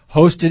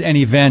hosted an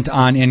event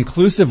on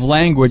inclusive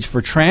language for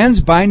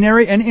trans,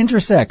 binary, and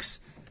intersex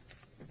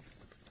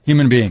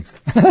human beings.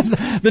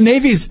 The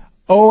Navy's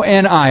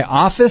ONI,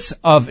 Office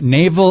of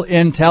Naval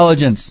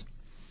Intelligence,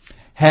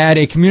 had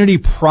a community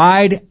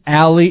pride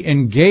alley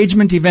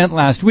engagement event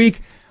last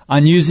week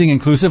on using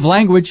inclusive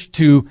language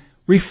to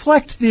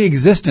reflect the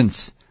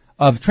existence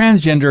of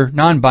transgender,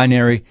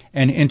 non-binary,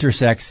 and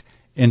intersex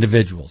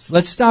individuals.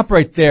 Let's stop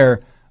right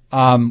there.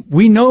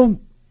 We know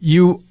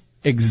you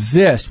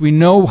exist. We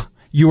know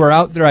you are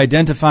out there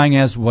identifying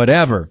as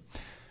whatever.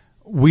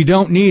 We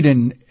don't need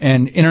an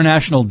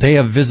international day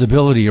of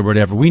visibility or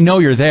whatever. We know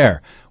you're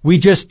there. We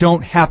just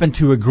don't happen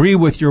to agree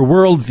with your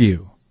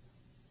worldview,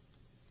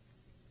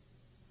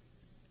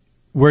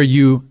 where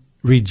you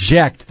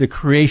reject the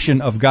creation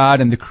of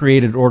God and the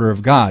created order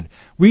of God.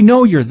 We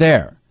know you're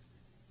there.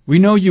 We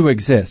know you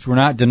exist. We're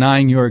not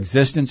denying your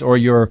existence or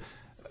your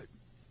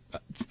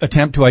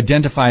attempt to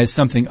identify as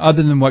something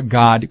other than what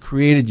God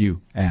created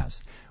you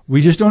as.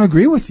 We just don't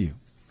agree with you.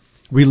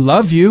 We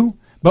love you,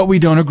 but we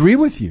don't agree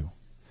with you.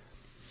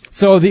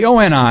 So the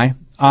ONI,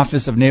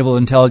 Office of Naval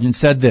Intelligence,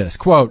 said this,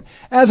 quote,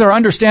 as our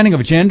understanding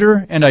of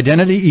gender and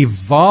identity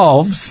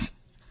evolves,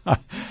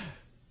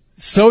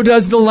 so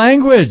does the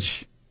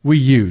language we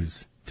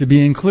use to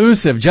be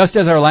inclusive. Just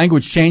as our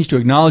language changed to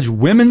acknowledge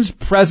women's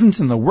presence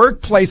in the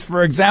workplace,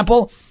 for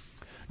example,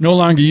 no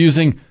longer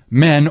using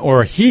men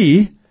or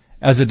he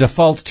as a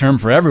default term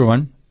for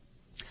everyone,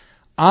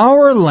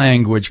 our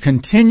language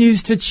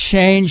continues to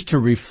change to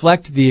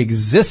reflect the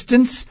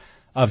existence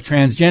of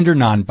transgender,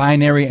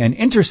 non-binary, and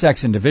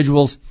intersex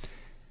individuals.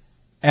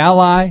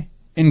 Ally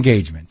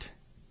engagement,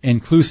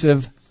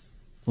 inclusive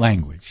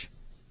language.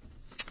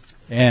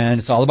 And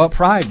it's all about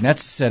pride, and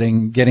that's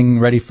getting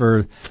ready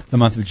for the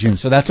month of June.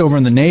 So that's over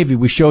in the Navy.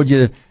 We showed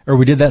you, or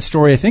we did that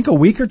story, I think a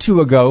week or two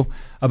ago,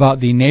 about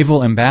the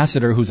naval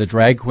ambassador who's a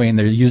drag queen.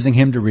 They're using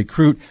him to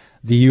recruit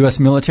the U.S.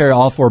 military.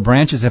 All four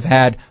branches have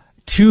had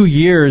 2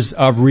 years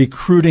of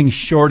recruiting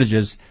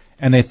shortages,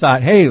 and they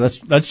thought, hey, let's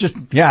just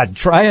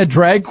try a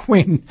drag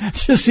queen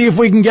to see if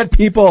we can get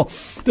people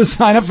to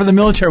sign up for the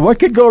military. What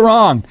could go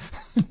wrong?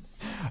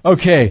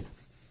 Okay,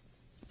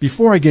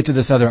 before I get to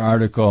this other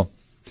article,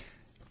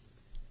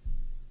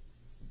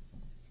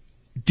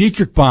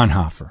 Dietrich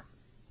Bonhoeffer.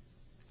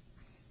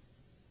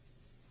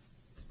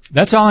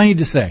 That's all I need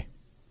to say.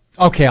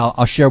 Okay,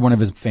 I'll share one of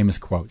his famous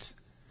quotes.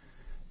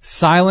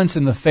 Silence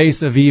in the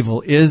face of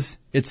evil is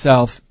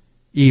itself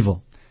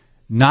evil.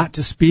 Not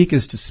to speak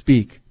is to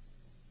speak.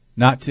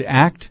 Not to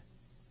act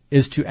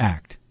is to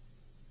act.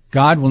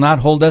 God will not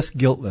hold us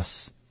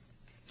guiltless.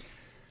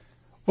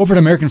 Over at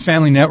American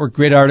Family Network,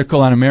 great article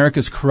on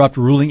America's corrupt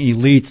ruling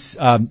elites.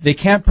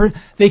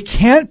 They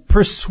can't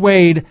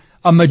persuade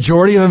a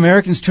majority of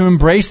Americans to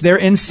embrace their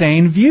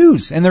insane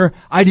views and their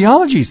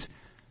ideologies.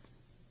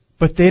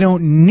 But they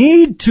don't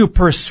need to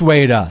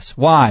persuade us.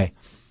 Why?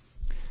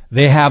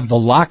 They have the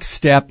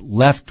lockstep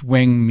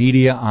left-wing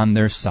media on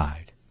their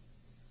side.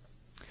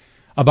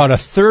 About a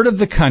third of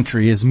the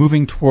country is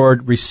moving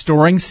toward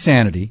restoring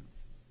sanity.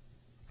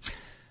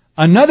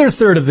 Another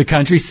third of the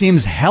country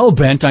seems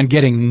hell-bent on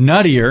getting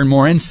nuttier and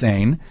more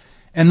insane.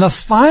 And the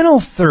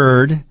final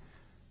third,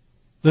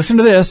 listen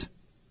to this,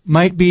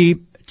 might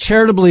be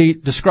charitably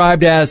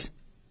described as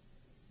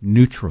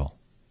neutral.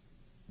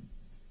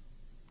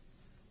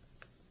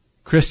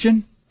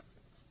 Christian,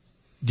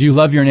 do you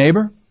love your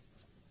neighbor?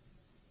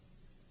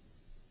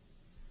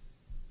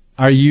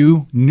 Are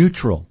you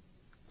neutral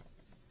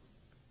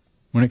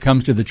when it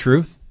comes to the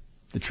truth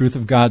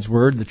of God's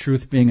word, the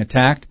truth being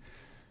attacked,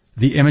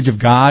 the image of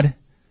God,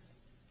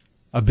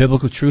 a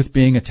biblical truth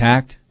being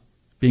attacked,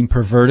 being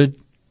perverted,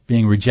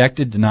 being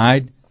rejected,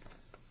 denied?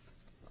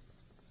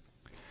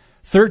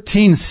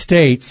 13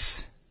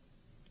 states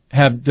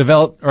have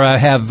developed or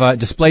have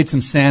displayed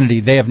some sanity.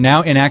 They have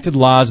now enacted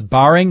laws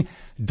barring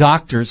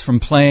doctors from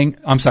plying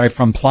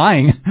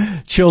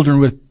children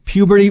with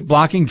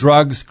puberty-blocking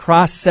drugs,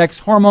 cross-sex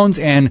hormones,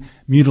 and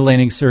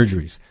mutilating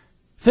surgeries.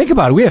 Think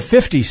about it. We have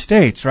 50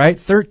 states, right?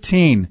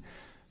 13.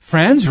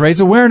 Friends,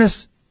 raise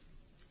awareness.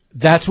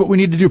 That's what we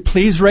need to do.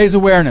 Please raise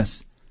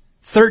awareness.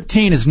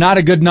 13 is not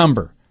a good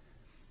number.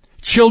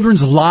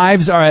 Children's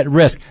lives are at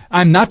risk.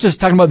 I'm not just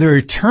talking about their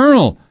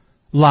eternal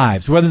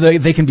lives, whether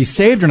they can be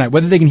saved or not,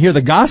 whether they can hear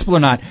the gospel or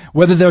not,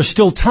 whether there's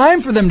still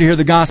time for them to hear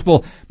the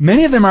gospel.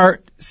 Many of them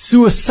are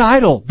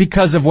suicidal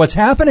because of what's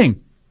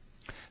happening.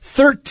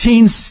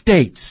 13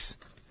 states.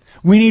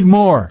 We need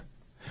more.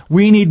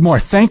 We need more.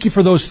 Thank you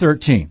for those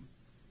 13.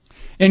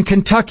 In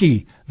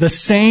Kentucky, The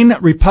sane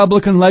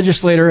Republican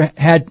legislature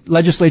had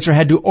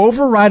to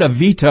override a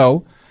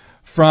veto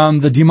from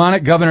the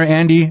demonic governor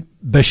Andy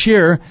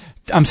Beshear,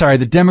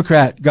 the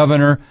Democrat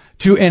governor,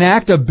 to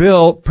enact a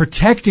bill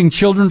protecting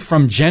children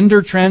from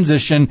gender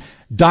transition,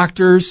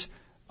 doctors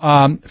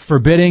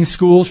forbidding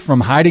schools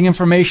from hiding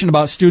information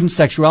about students'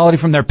 sexuality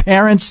from their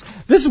parents.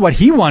 This is what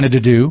he wanted to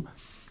do.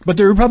 But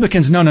the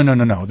Republicans,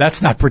 no,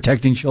 that's not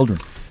protecting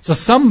children. So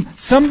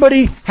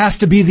somebody has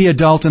to be the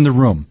adult in the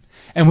room.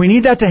 And we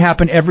need that to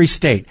happen every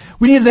state.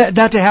 We need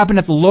that to happen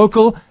at the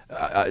local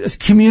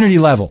community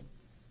level.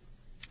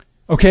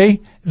 Okay?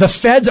 The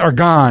feds are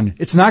gone.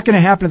 It's not going to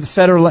happen at the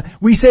federal level.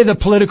 We say the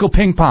political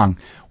ping pong.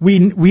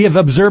 We have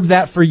observed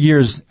that for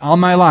years. All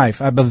my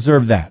life, I've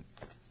observed that.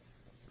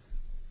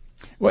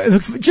 Well,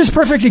 just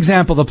perfect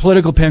example, the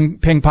political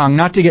ping pong,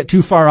 not to get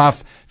too far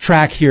off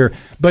track here.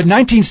 But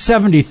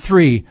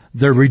 1973,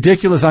 the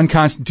ridiculous,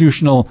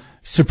 unconstitutional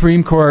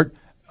Supreme Court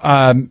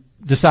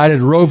decided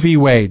Roe v.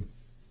 Wade.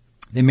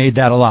 They made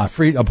that a law.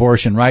 Free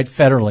abortion, right?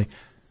 Federally.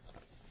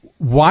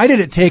 Why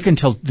did it take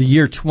until the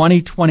year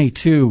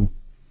 2022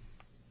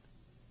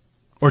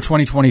 or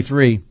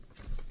 2023?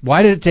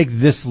 Why did it take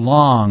this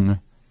long,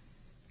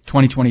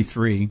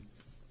 2023,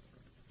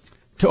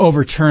 to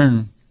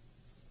overturn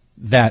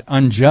that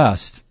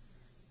unjust,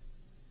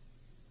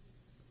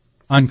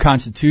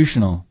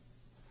 unconstitutional,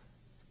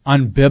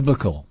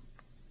 unbiblical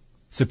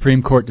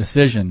Supreme Court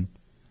decision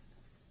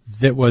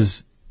that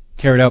was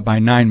carried out by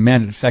 9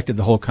 men? It affected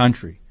the whole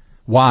country.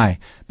 Why?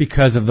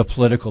 Because of the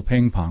political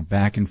ping pong,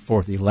 back and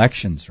forth,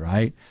 elections,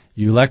 right?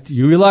 You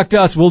elect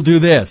us, we'll do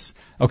this.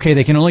 Okay,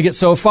 they can only get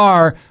so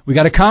far. We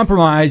got to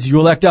compromise. You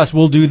elect us,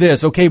 we'll do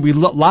this. Okay, we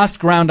lost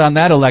ground on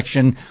that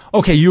election.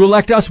 Okay, you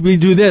elect us, we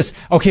do this.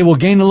 Okay, we'll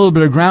gain a little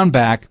bit of ground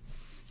back.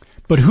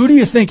 But who do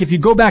you think, if you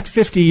go back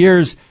 50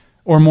 years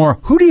or more,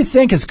 who do you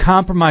think has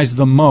compromised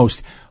the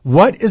most?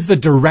 What is the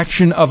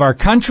direction of our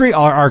country,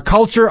 our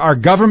culture, our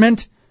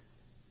government?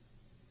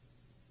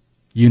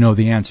 You know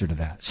the answer to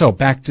that. So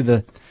back to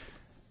the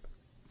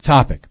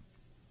topic.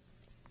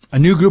 A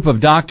new group of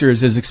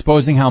doctors is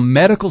exposing how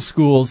medical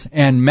schools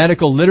and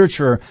medical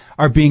literature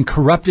are being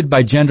corrupted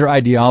by gender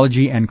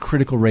ideology and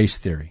critical race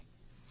theory.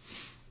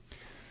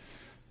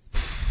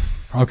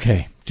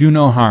 Okay, do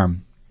no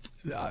harm.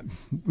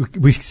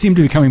 We seem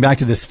to be coming back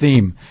to this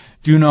theme.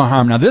 Do no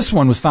harm. Now, this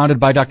one was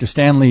founded by Dr.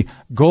 Stanley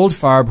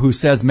Goldfarb, who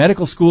says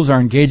medical schools are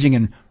engaging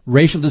in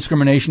racial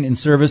discrimination in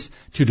service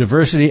to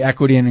diversity,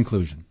 equity, and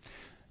inclusion.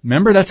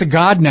 Remember, that's a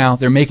god now.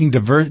 They're making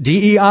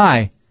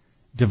DEI,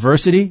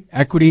 diversity,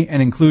 equity,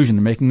 and inclusion.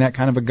 They're making that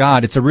kind of a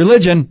god. It's a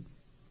religion.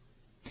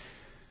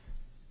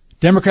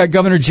 Democrat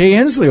Governor Jay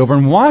Inslee over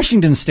in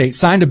Washington State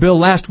signed a bill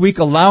last week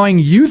allowing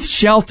youth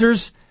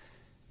shelters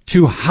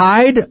to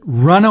hide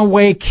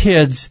runaway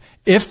kids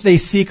if they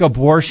seek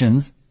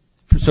abortions.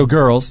 So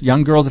girls,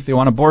 young girls, if they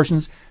want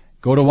abortions,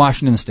 go to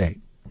Washington State.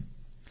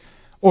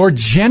 Or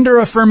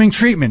gender-affirming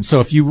treatment. So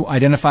if you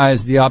identify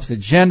as the opposite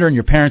gender and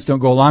your parents don't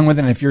go along with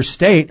it, and if your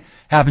state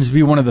happens to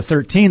be one of the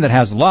 13 that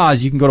has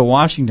laws, you can go to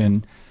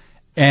Washington,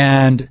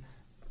 and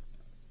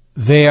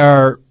they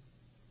are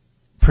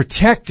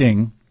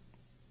protecting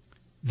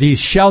these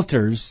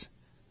shelters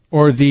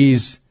or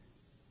these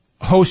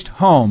host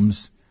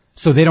homes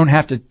so they don't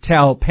have to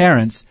tell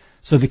parents,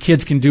 so the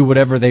kids can do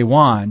whatever they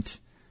want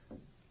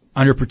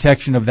under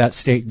protection of that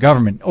state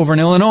government. Over in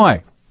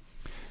Illinois,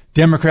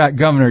 Democrat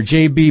Governor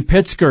J.B.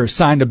 Pritzker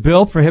signed a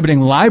bill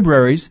prohibiting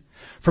libraries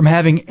from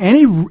having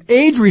any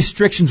age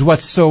restrictions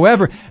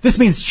whatsoever. This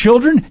means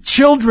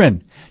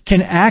children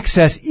can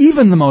access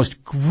even the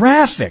most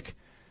graphic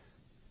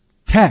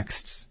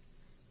texts,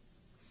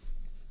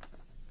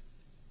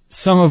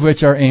 some of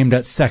which are aimed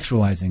at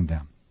sexualizing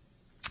them.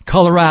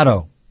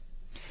 Colorado,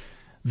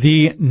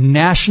 the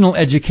National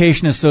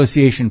Education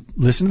Association,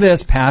 listen to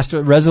this, passed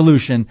a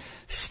resolution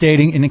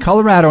stating in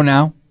Colorado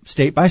now,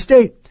 state by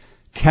state,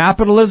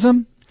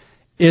 capitalism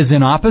is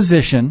in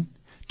opposition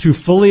to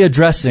fully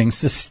addressing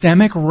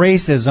systemic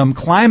racism,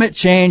 climate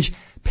change,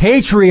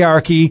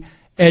 patriarchy,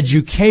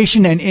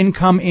 education, and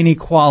income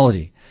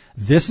inequality.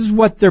 This is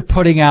what they're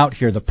putting out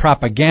here, the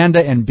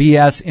propaganda and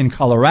BS in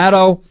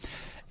Colorado.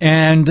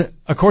 And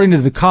according to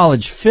the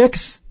College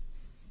Fix,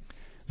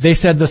 they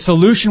said the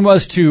solution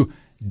was to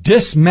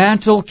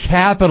dismantle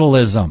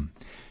capitalism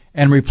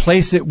and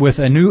replace it with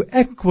a new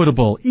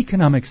equitable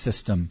economic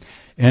system.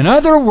 In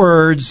other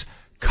words,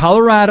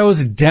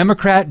 Colorado's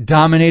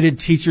Democrat-dominated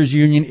teachers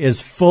union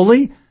is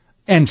fully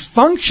and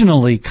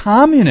functionally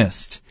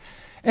communist.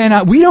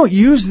 And we don't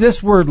use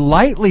this word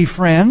lightly,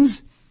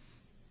 friends.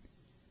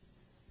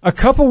 A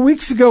couple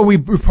weeks ago, we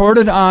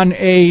reported on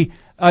a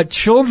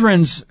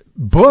children's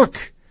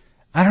book.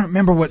 I don't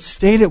remember what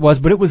state it was,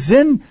 but it was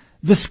in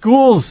the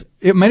schools.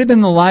 It might have been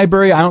the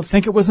library. I don't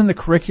think it was in the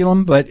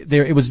curriculum, but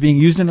it was being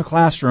used in a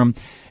classroom.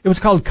 It was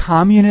called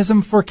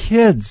Communism for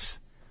Kids.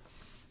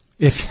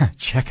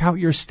 Check out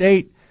your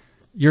state,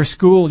 your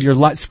school,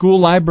 your school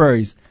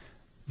libraries.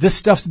 This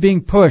stuff's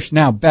being pushed.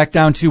 Now, back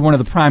down to one of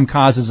the prime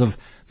causes of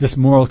this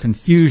moral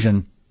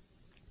confusion,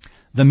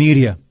 the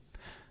media.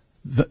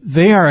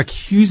 They are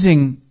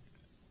accusing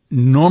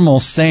normal,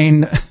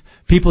 sane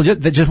people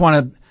that just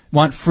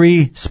want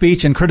free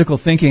speech and critical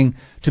thinking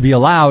to be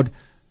allowed,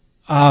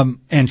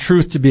 and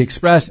truth to be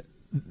expressed,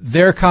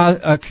 they're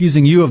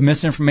accusing you of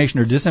misinformation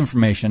or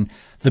disinformation.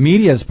 The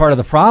media is part of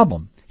the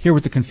problem here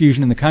with the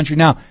confusion in the country.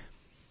 Now,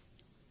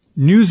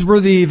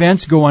 newsworthy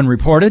events go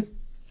unreported,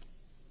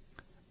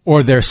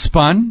 or they're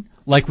spun,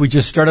 like we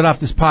just started off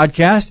this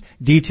podcast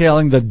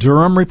detailing the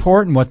Durham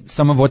report and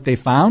some of what they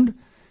found.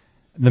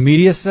 The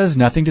media says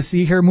nothing to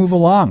see here, move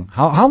along.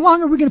 How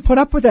long are we going to put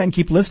up with that and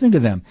keep listening to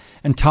them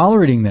and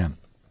tolerating them?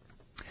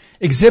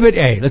 Exhibit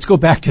A, let's go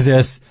back to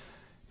this,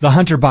 the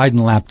Hunter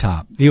Biden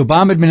laptop. The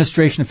Obama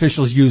administration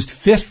officials used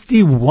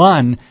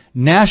 51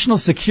 national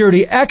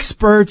security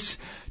experts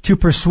to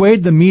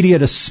persuade the media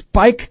to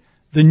spike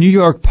the New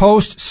York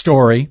Post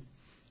story,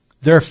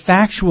 their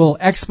factual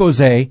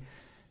expose,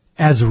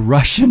 as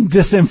Russian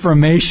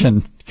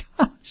disinformation.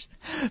 Gosh.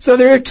 So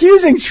they're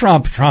accusing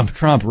Trump,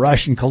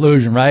 Russian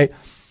collusion, right?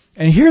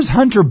 And here's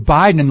Hunter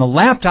Biden and the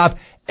laptop,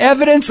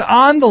 evidence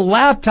on the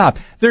laptop.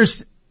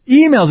 There's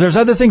emails, there's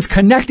other things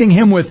connecting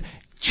him with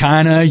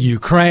China,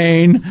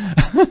 Ukraine,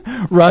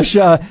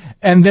 Russia,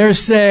 and they're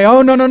saying,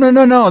 oh,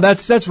 no,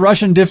 that's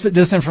Russian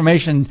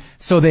disinformation.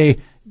 So they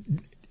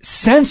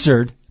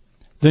censored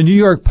the New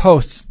York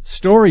Post's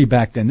story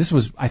back then.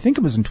 I think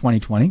it was in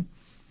 2020.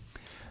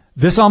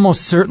 This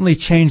almost certainly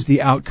changed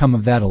the outcome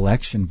of that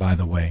election, by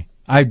the way.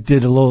 I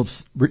did a little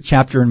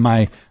chapter in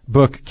my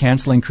book,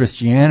 Canceling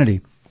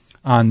Christianity,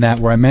 on that,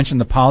 where I mentioned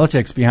the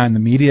politics behind the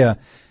media.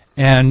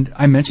 And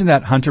I mentioned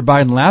that Hunter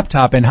Biden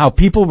laptop and how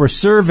people were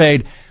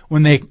surveyed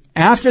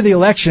after the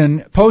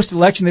election,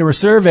 post-election, they were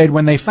surveyed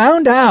when they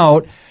found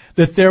out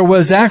that there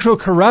was actual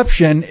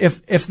corruption,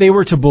 if they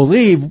were to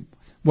believe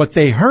what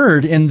they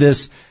heard in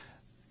this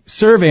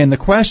survey and the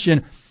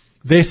question.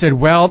 They said,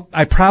 well,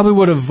 I probably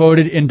would have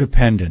voted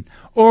independent,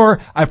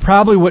 or I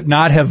probably would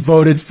not have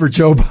voted for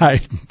Joe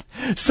Biden.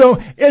 So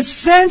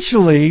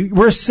essentially,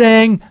 we're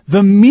saying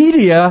the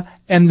media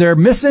and their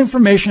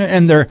misinformation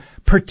and their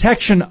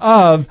protection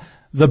of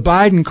the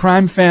Biden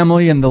crime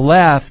family and the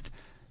left,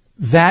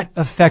 that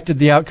affected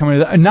the outcome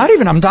of I'm not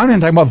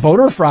talking about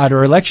voter fraud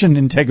or election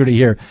integrity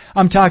here.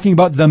 I'm talking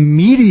about the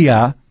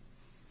media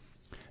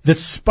that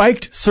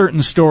spiked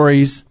certain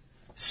stories,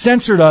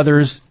 censored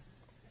others,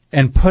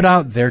 and put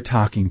out their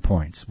talking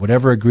points,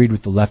 whatever agreed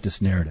with the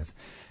leftist narrative.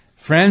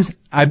 Friends,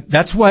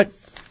 that's what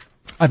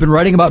I've been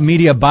writing about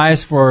media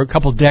bias for a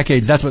couple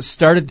decades. That's what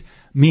started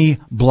me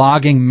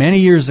blogging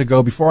many years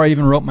ago before I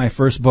even wrote my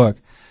first book.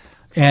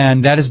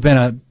 And that has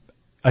been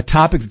a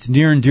topic that's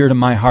near and dear to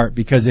my heart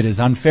because it is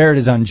unfair, it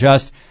is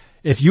unjust.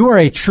 If you are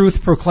a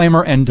truth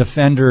proclaimer and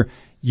defender,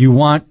 you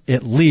want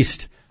at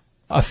least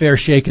a fair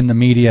shake in the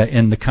media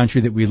in the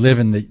country that we live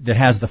in that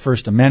has the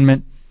First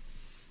Amendment.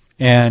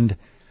 And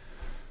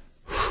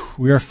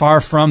we are far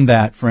from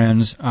that,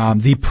 friends.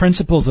 The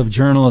principles of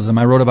journalism,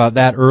 I wrote about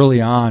that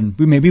early on.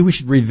 Maybe we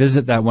should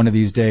revisit that one of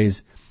these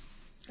days.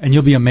 And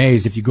you'll be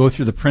amazed if you go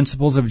through the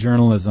principles of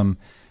journalism,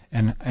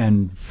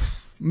 and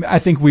I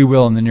think we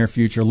will in the near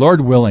future, Lord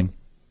willing.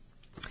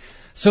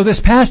 So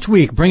this past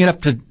week, bring it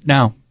up to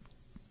now,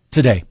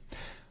 today,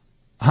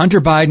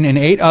 Hunter Biden and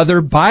 8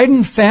 other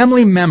Biden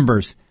family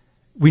members,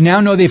 we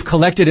now know they've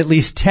collected at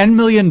least $10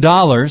 million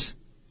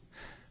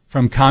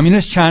from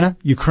communist China,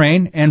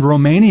 Ukraine, and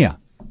Romania.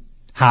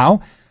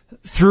 How?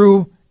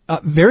 Through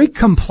very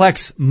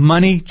complex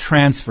money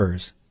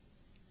transfers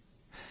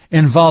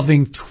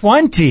involving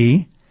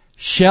 20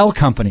 shell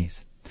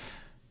companies.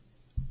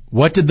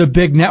 What did the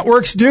big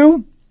networks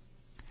do?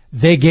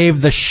 They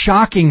gave the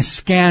shocking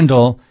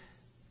scandal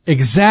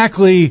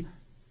exactly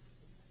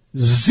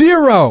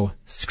 0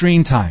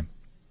 screen time,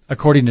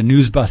 according to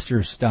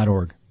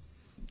newsbusters.org.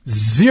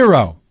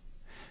 0.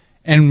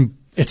 And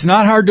it's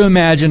not hard to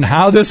imagine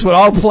how this would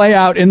all play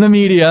out in the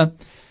media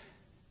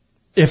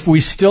if we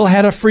still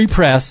had a free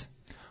press,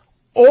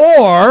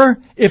 or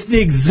if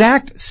the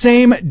exact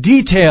same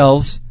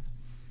details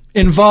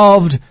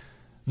involved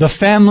the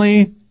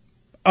family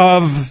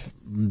of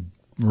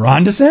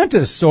Ron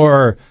DeSantis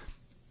or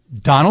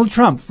Donald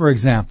Trump, for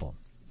example.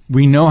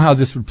 We know how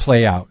this would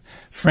play out.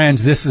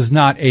 Friends, this is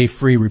not a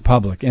free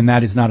republic, and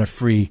that is not a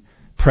free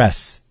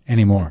press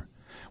anymore.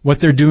 What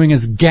they're doing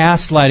is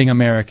gaslighting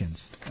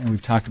Americans, and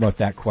we've talked about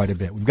that quite a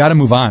bit. We've got to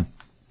move on.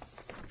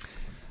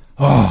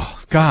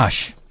 Oh,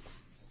 gosh.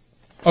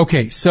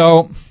 Okay,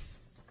 so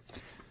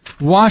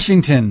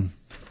Washington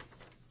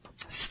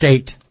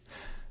State,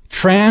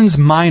 trans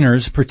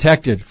minors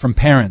protected from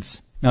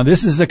parents. Now,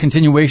 this is a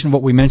continuation of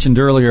what we mentioned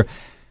earlier.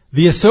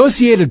 The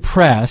Associated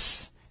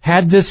Press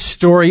had this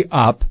story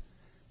up,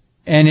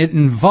 and it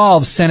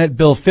involves Senate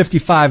Bill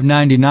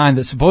 5599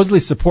 that supposedly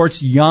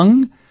supports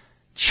young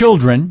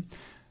children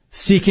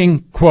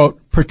seeking,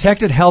 quote,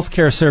 protected health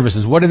care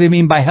services. What do they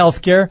mean by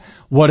health care?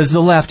 What is the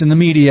left and the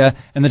media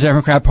and the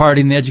Democrat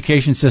Party and the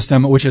education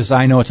system, which is,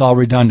 I know it's all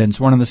redundant,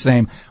 it's one and the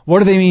same. What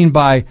do they mean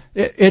by,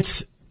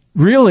 it's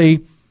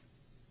really,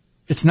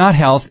 it's not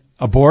health,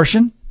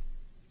 abortion,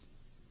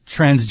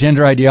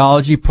 transgender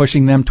ideology,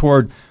 pushing them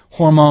toward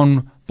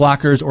hormone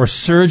blockers or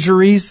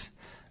surgeries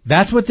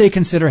That's what they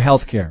consider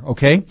health care,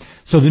 okay?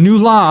 So the new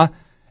law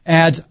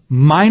adds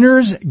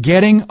minors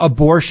getting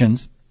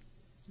abortions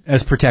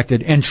as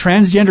protected and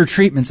transgender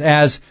treatments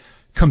as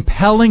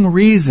compelling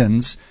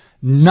reasons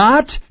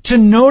not to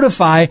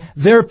notify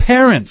their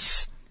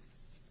parents.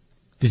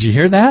 Did you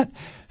hear that?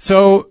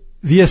 So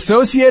the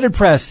Associated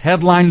Press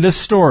headlined this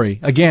story.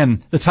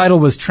 Again, the title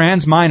was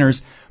Trans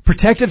Minors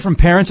Protected from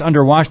Parents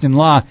Under Washington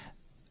Law.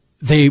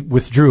 They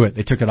withdrew it.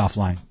 They took it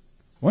offline.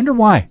 Wonder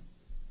why.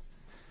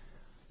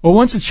 Well,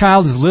 once a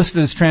child is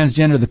listed as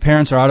transgender, the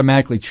parents are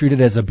automatically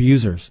treated as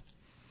abusers.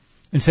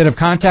 Instead of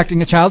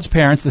contacting a child's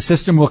parents, the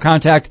system will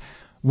contact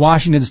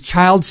Washington's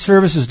Child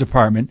Services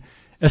Department,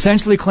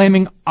 essentially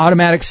claiming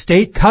automatic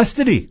state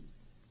custody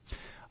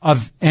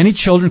of any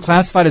children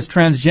classified as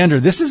transgender.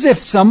 This is if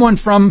someone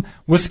from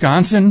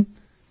Wisconsin,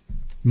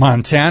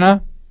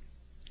 Montana,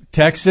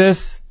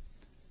 Texas,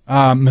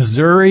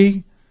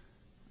 Missouri,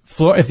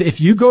 Florida,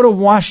 if you go to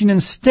Washington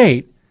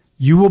State,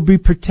 you will be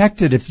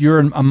protected if you're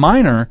a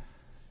minor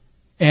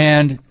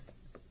and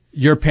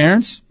your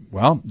parents,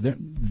 well,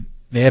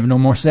 they have no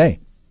more say.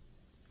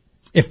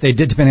 If they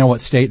did, depending on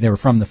what state they were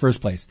from in the first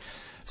place.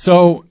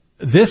 So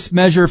this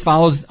measure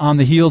follows on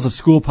the heels of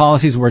school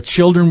policies where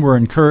children were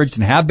encouraged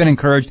and have been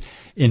encouraged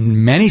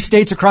in many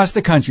states across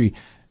the country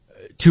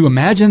to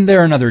imagine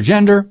they're another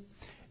gender,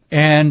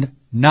 and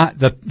not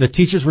the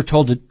teachers were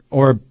told to,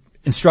 or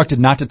instructed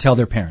not to tell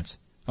their parents.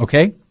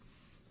 Okay?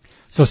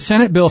 So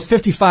Senate Bill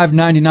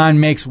 5599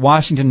 makes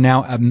Washington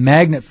now a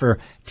magnet for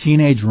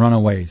teenage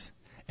runaways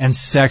and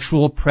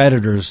sexual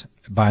predators,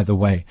 by the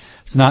way.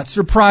 It's not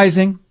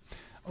surprising.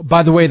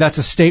 By the way, that's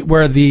a state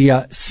where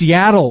the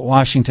Seattle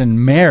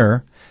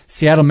Mayor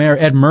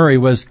Ed Murray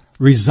was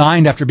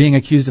resigned after being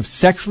accused of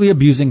sexually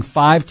abusing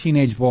 5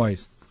 teenage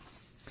boys.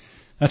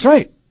 That's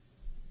right.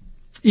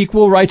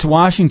 Equal Rights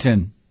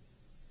Washington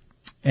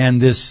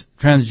and this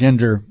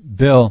transgender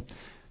bill,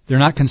 they're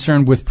not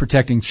concerned with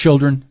protecting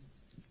children,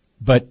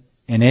 but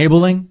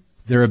enabling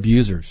their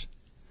abusers,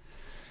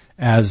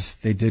 as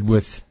they did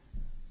with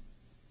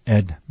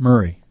Ed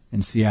Murray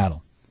in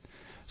Seattle.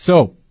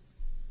 So,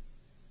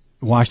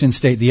 Washington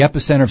State, the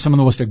epicenter of some of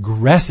the most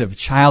aggressive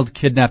child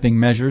kidnapping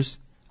measures.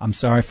 I'm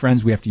sorry,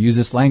 friends, we have to use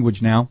this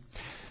language now.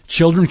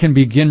 Children can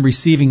begin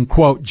receiving,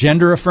 quote,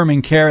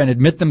 gender-affirming care and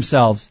admit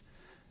themselves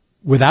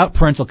without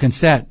parental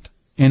consent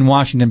in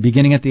Washington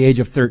beginning at the age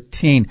of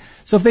 13.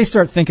 So if they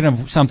start thinking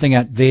of something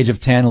at the age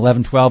of 10,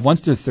 11, 12, once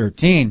they're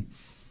 13,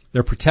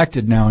 they're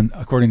protected now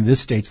according to this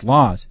state's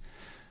laws.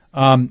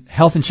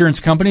 Health insurance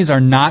companies are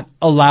not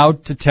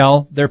allowed to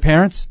tell their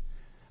parents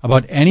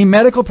about any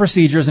medical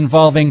procedures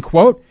involving,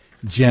 quote,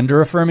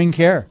 gender-affirming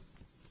care.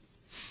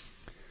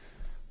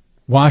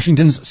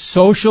 Washington's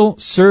social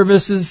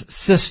services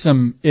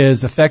system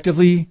is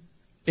effectively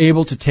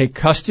able to take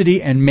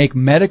custody and make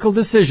medical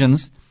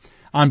decisions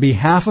on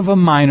behalf of a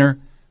minor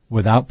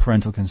without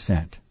parental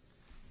consent.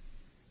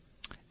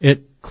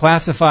 It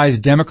classifies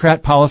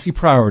Democrat policy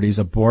priorities,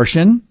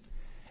 abortion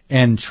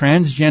and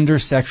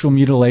transgender sexual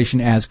mutilation,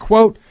 as,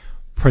 quote,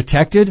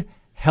 protected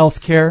health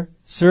care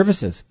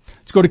services.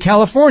 Let's go to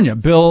California.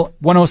 Bill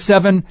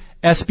 107,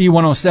 SB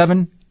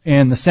 107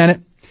 in the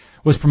Senate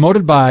was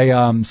promoted by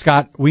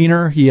Scott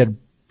Wiener. He had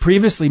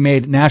previously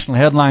made national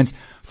headlines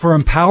for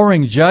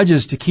empowering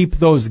judges to keep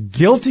those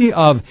guilty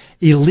of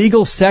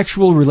illegal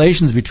sexual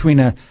relations between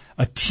a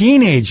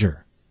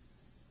teenager,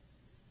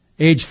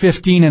 age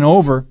 15 and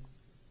over,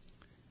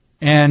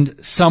 and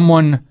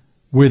someone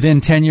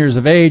within 10 years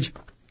of age,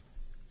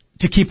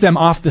 to keep them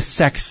off the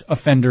sex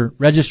offender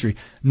registry.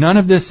 None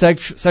of this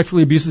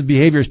sexually abusive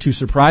behavior is too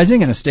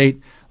surprising in a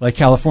state like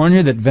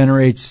California that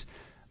venerates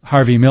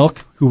Harvey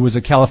Milk, who was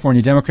a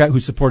California Democrat who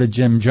supported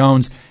Jim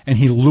Jones, and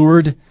he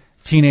lured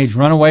teenage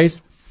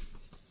runaways.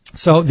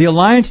 So the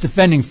Alliance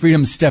Defending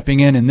Freedom is stepping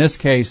in this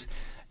case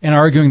and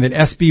arguing that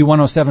SB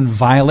 107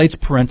 violates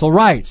parental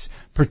rights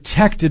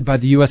protected by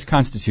the U.S.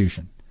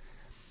 Constitution.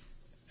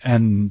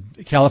 And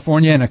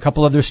California and a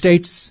couple other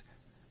states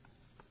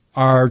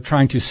are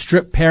trying to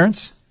strip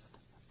parents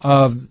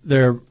of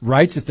their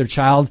rights if their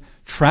child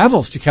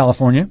travels to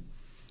California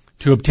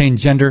to obtain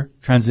gender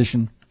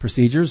transition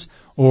procedures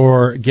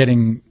or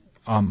getting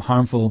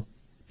harmful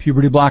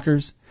puberty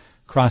blockers,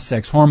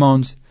 cross-sex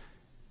hormones,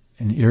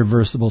 and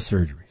irreversible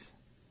surgeries.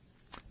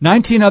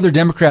 19 other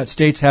Democrat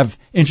states have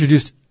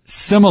introduced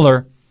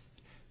similar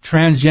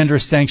transgender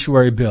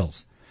sanctuary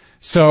bills.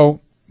 So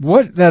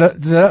what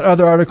that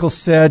other article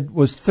said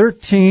was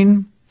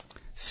 13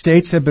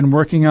 states have been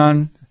working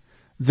on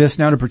this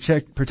now to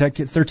protect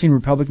it. 13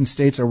 Republican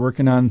states are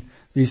working on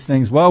these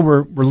things. Well,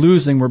 we're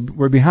losing.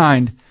 We're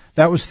behind.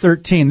 That was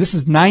 13. This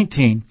is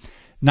 19.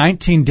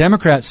 19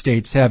 Democrat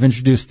states have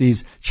introduced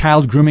these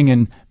child grooming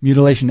and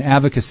mutilation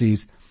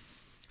advocacies.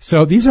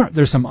 So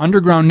there's some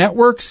underground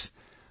networks.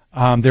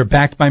 They're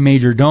backed by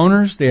major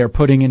donors. They are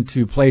putting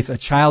into place a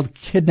child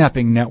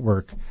kidnapping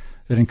network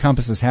that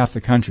encompasses half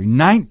the country.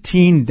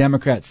 19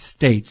 Democrat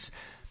states.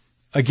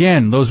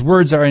 Again, those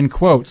words are in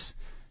quotes.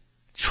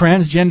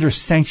 Transgender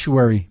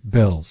sanctuary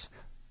bills.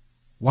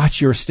 Watch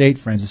your state,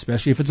 friends,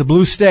 especially if it's a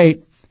blue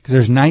state, because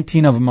there's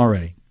 19 of them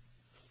already.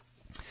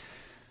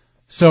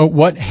 So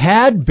what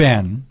had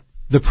been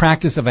the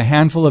practice of a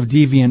handful of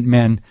deviant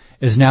men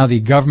is now the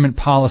government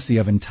policy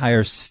of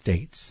entire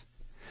states.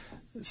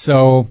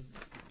 So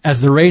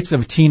as the rates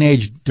of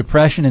teenage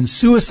depression and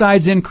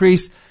suicides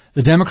increase,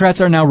 the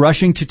Democrats are now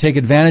rushing to take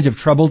advantage of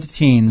troubled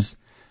teens,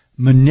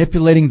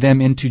 manipulating them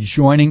into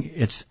joining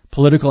its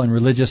political and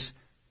religious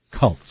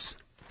cults.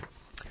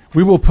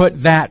 We will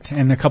put that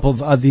and a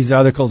couple of these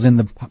articles in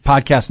the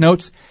podcast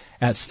notes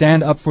at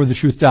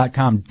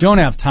standupforthetruth.com. Don't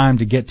have time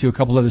to get to a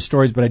couple other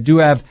stories, but I do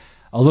have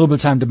a little bit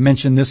of time to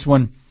mention this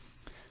one.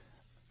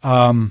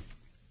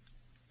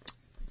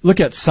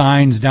 Look at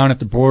signs down at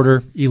the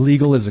border.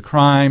 Illegal is a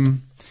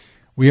crime.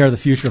 We are the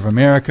future of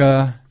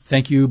America.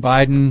 Thank you,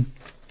 Biden.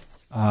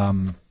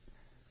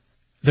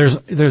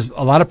 There's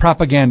a lot of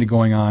propaganda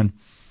going on.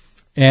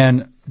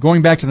 And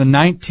going back to the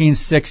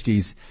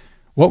 1960s,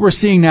 what we're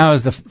seeing now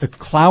is the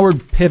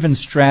Cloward-Piven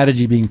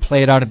strategy being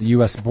played out at the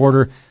U.S.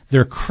 border.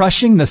 They're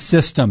crushing the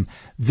system.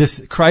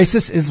 This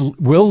crisis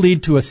will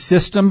lead to a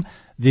system,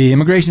 the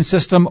immigration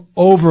system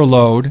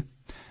overload,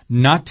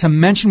 not to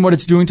mention what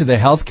it's doing to the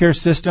healthcare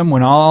system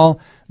when all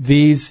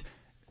these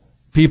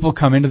people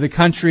come into the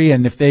country,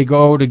 and if they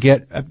go to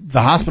get,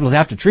 the hospitals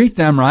have to treat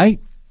them, right?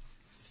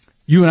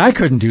 You and I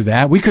couldn't do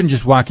that. We couldn't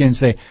just walk in and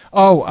say,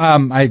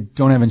 I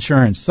don't have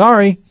insurance.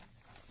 Sorry.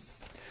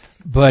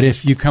 But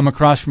if you come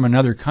across from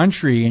another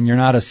country and you're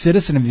not a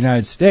citizen of the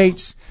United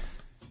States,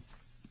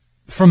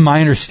 from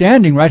my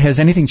understanding, right, has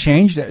anything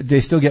changed? They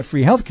still get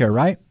free health care,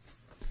 right?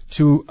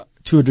 To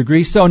a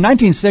degree. So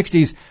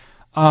 1960s,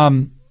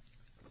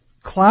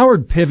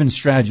 Cloward-Piven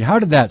strategy. How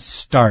did that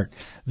start?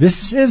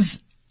 This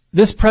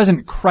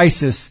present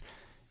crisis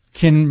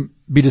can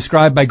be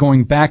described by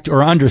going back to,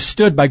 or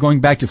understood by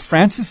going back to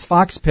Francis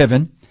Fox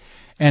Piven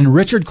and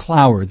Richard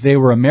Cloward. They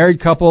were a married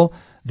couple.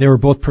 They were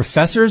both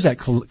professors at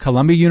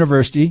Columbia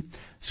University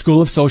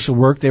School of Social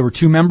Work. They were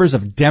two members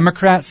of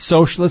Democrat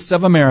Socialists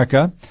of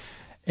America,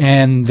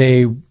 and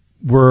they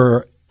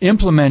were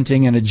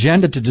implementing an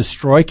agenda to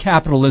destroy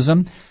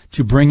capitalism,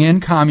 to bring in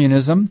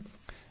communism.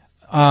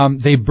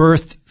 They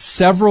birthed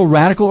several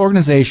radical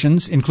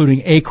organizations,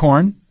 including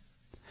ACORN,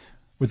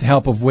 with the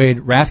help of Wade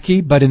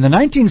Rathke. But in the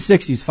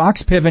 1960s,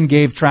 Fox Piven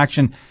gave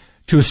traction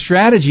to a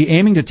strategy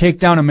aiming to take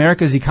down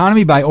America's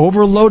economy by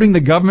overloading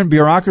the government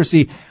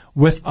bureaucracy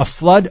with a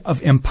flood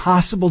of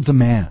impossible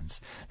demands.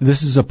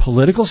 This is a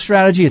political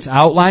strategy. It's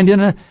outlined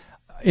in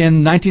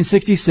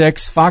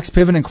 1966. Fox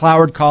Piven and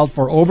Cloward called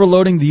for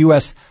overloading the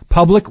U.S.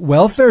 public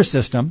welfare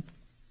system,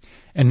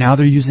 and now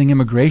they're using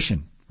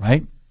immigration,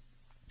 right,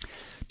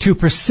 to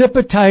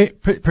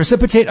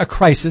precipitate a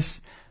crisis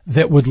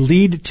that would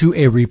lead to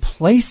a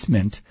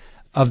replacement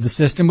of the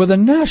system with a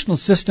national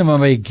system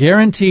of a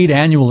guaranteed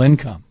annual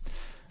income,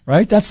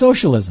 right? That's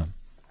socialism.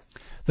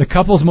 The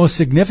couple's most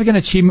significant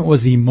achievement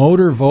was the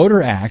Motor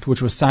Voter Act,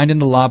 which was signed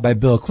into law by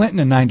Bill Clinton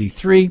in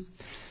 1993.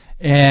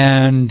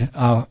 And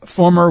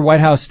former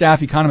White House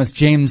staff economist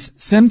James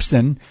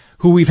Simpson,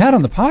 who we've had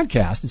on the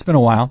podcast, it's been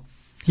a while,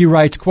 he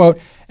writes, quote,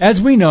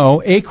 "As we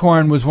know,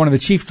 ACORN was one of the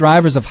chief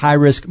drivers of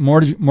high-risk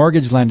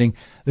mortgage lending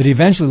that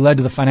eventually led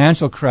to the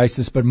financial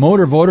crisis, but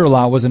motor voter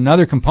law was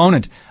another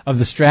component of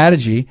the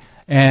strategy."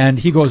 And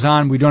he goes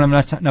on, we don't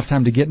have enough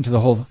time to get into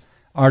the whole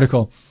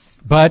article,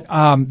 but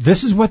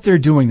this is what they're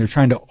doing. They're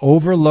trying to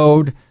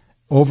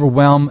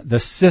overwhelm the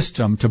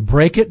system to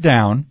break it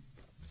down.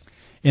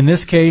 In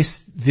this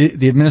case,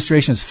 the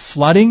administration is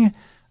flooding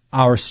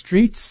our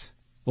streets.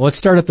 Well, let's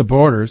start at the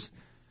borders.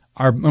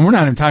 And we're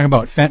not even talking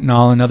about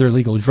fentanyl and other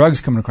illegal drugs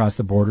coming across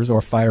the borders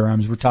or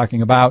firearms. We're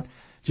talking about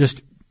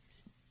just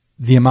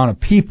the amount of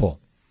people,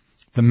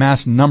 the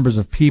mass numbers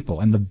of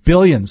people, and the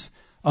billions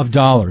of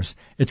dollars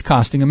it's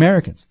costing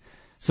Americans.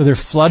 So they're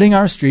flooding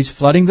our streets,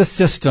 flooding the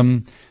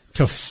system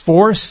to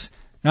force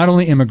not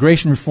only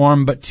immigration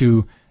reform, but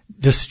to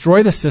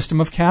destroy the system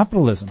of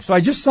capitalism. So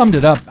I just summed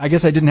it up. I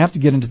guess I didn't have to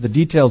get into the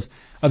details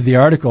of the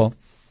article,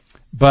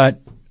 but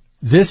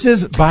this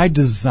is by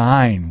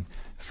design,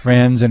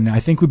 friends, and I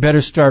think we better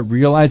start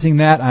realizing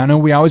that. I know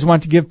we always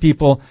want to give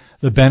people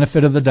the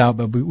benefit of the doubt,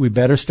 but we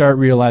better start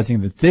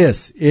realizing that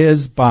this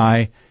is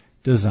by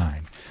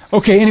design.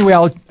 Okay, anyway,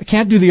 I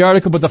can't do the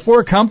article, but the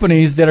four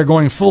companies that are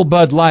going full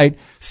Bud Light: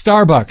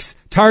 Starbucks,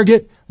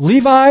 Target,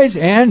 Levi's,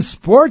 and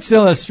Sports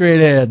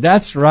Illustrated.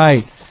 That's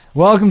right.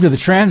 Welcome to the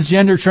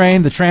transgender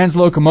train, the trans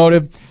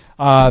locomotive.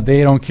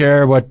 They don't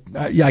care what,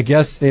 I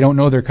guess they don't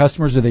know their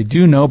customers, or they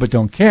do know but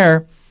don't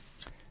care.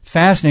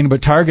 Fascinating,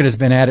 but Target has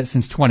been at it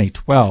since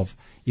 2012,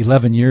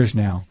 11 years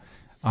now.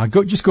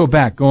 Go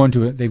back, go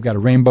into it. They've got a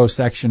rainbow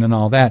section and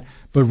all that.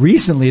 But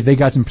recently, they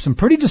got some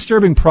pretty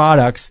disturbing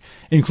products,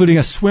 including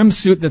a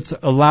swimsuit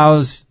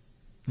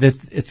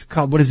it's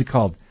called, what is it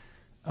called?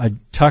 A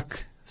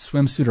tuck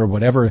swimsuit or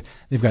whatever.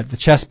 They've got the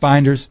chest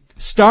binders.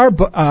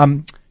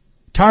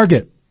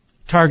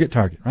 Target,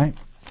 right?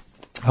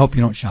 I hope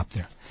you don't shop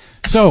there.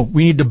 So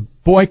we need to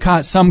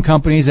boycott some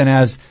companies, and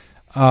as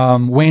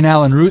Wayne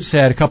Allen Root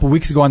said a couple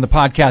weeks ago on the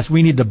podcast,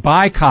 we need to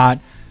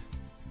boycott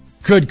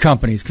good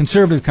companies,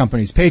 conservative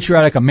companies,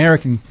 patriotic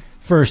American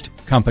first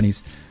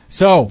companies.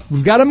 So,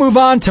 we've got to move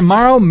on.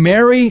 Tomorrow,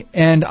 Mary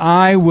and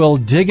I will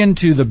dig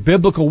into the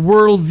biblical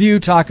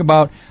worldview, talk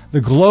about the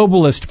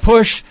globalist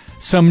push,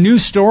 some new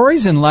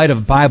stories in light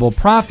of Bible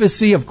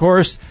prophecy, of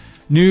course,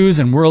 news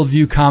and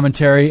worldview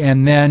commentary,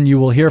 and then you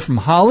will hear from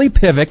Holly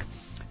Pivick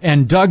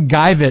and Doug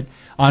Guyvett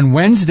on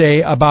Wednesday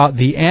about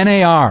the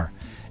NAR,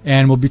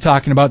 and we'll be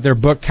talking about their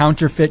book,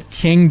 Counterfeit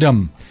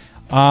Kingdom.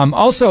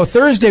 Also,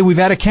 Thursday, we've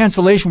had a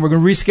cancellation. We're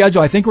going to reschedule.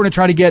 I think we're going to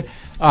try to get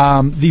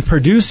the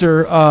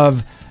producer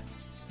of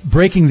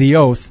Breaking the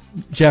Oath,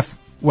 Jeff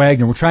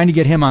Wagner. We're trying to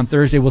get him on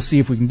Thursday. We'll see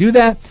if we can do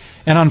that.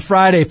 And on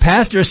Friday,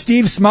 Pastor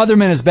Steve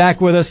Smotherman is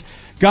back with us.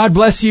 God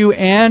bless you,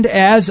 and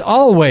as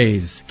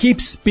always,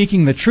 keep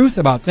speaking the truth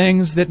about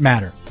things that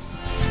matter.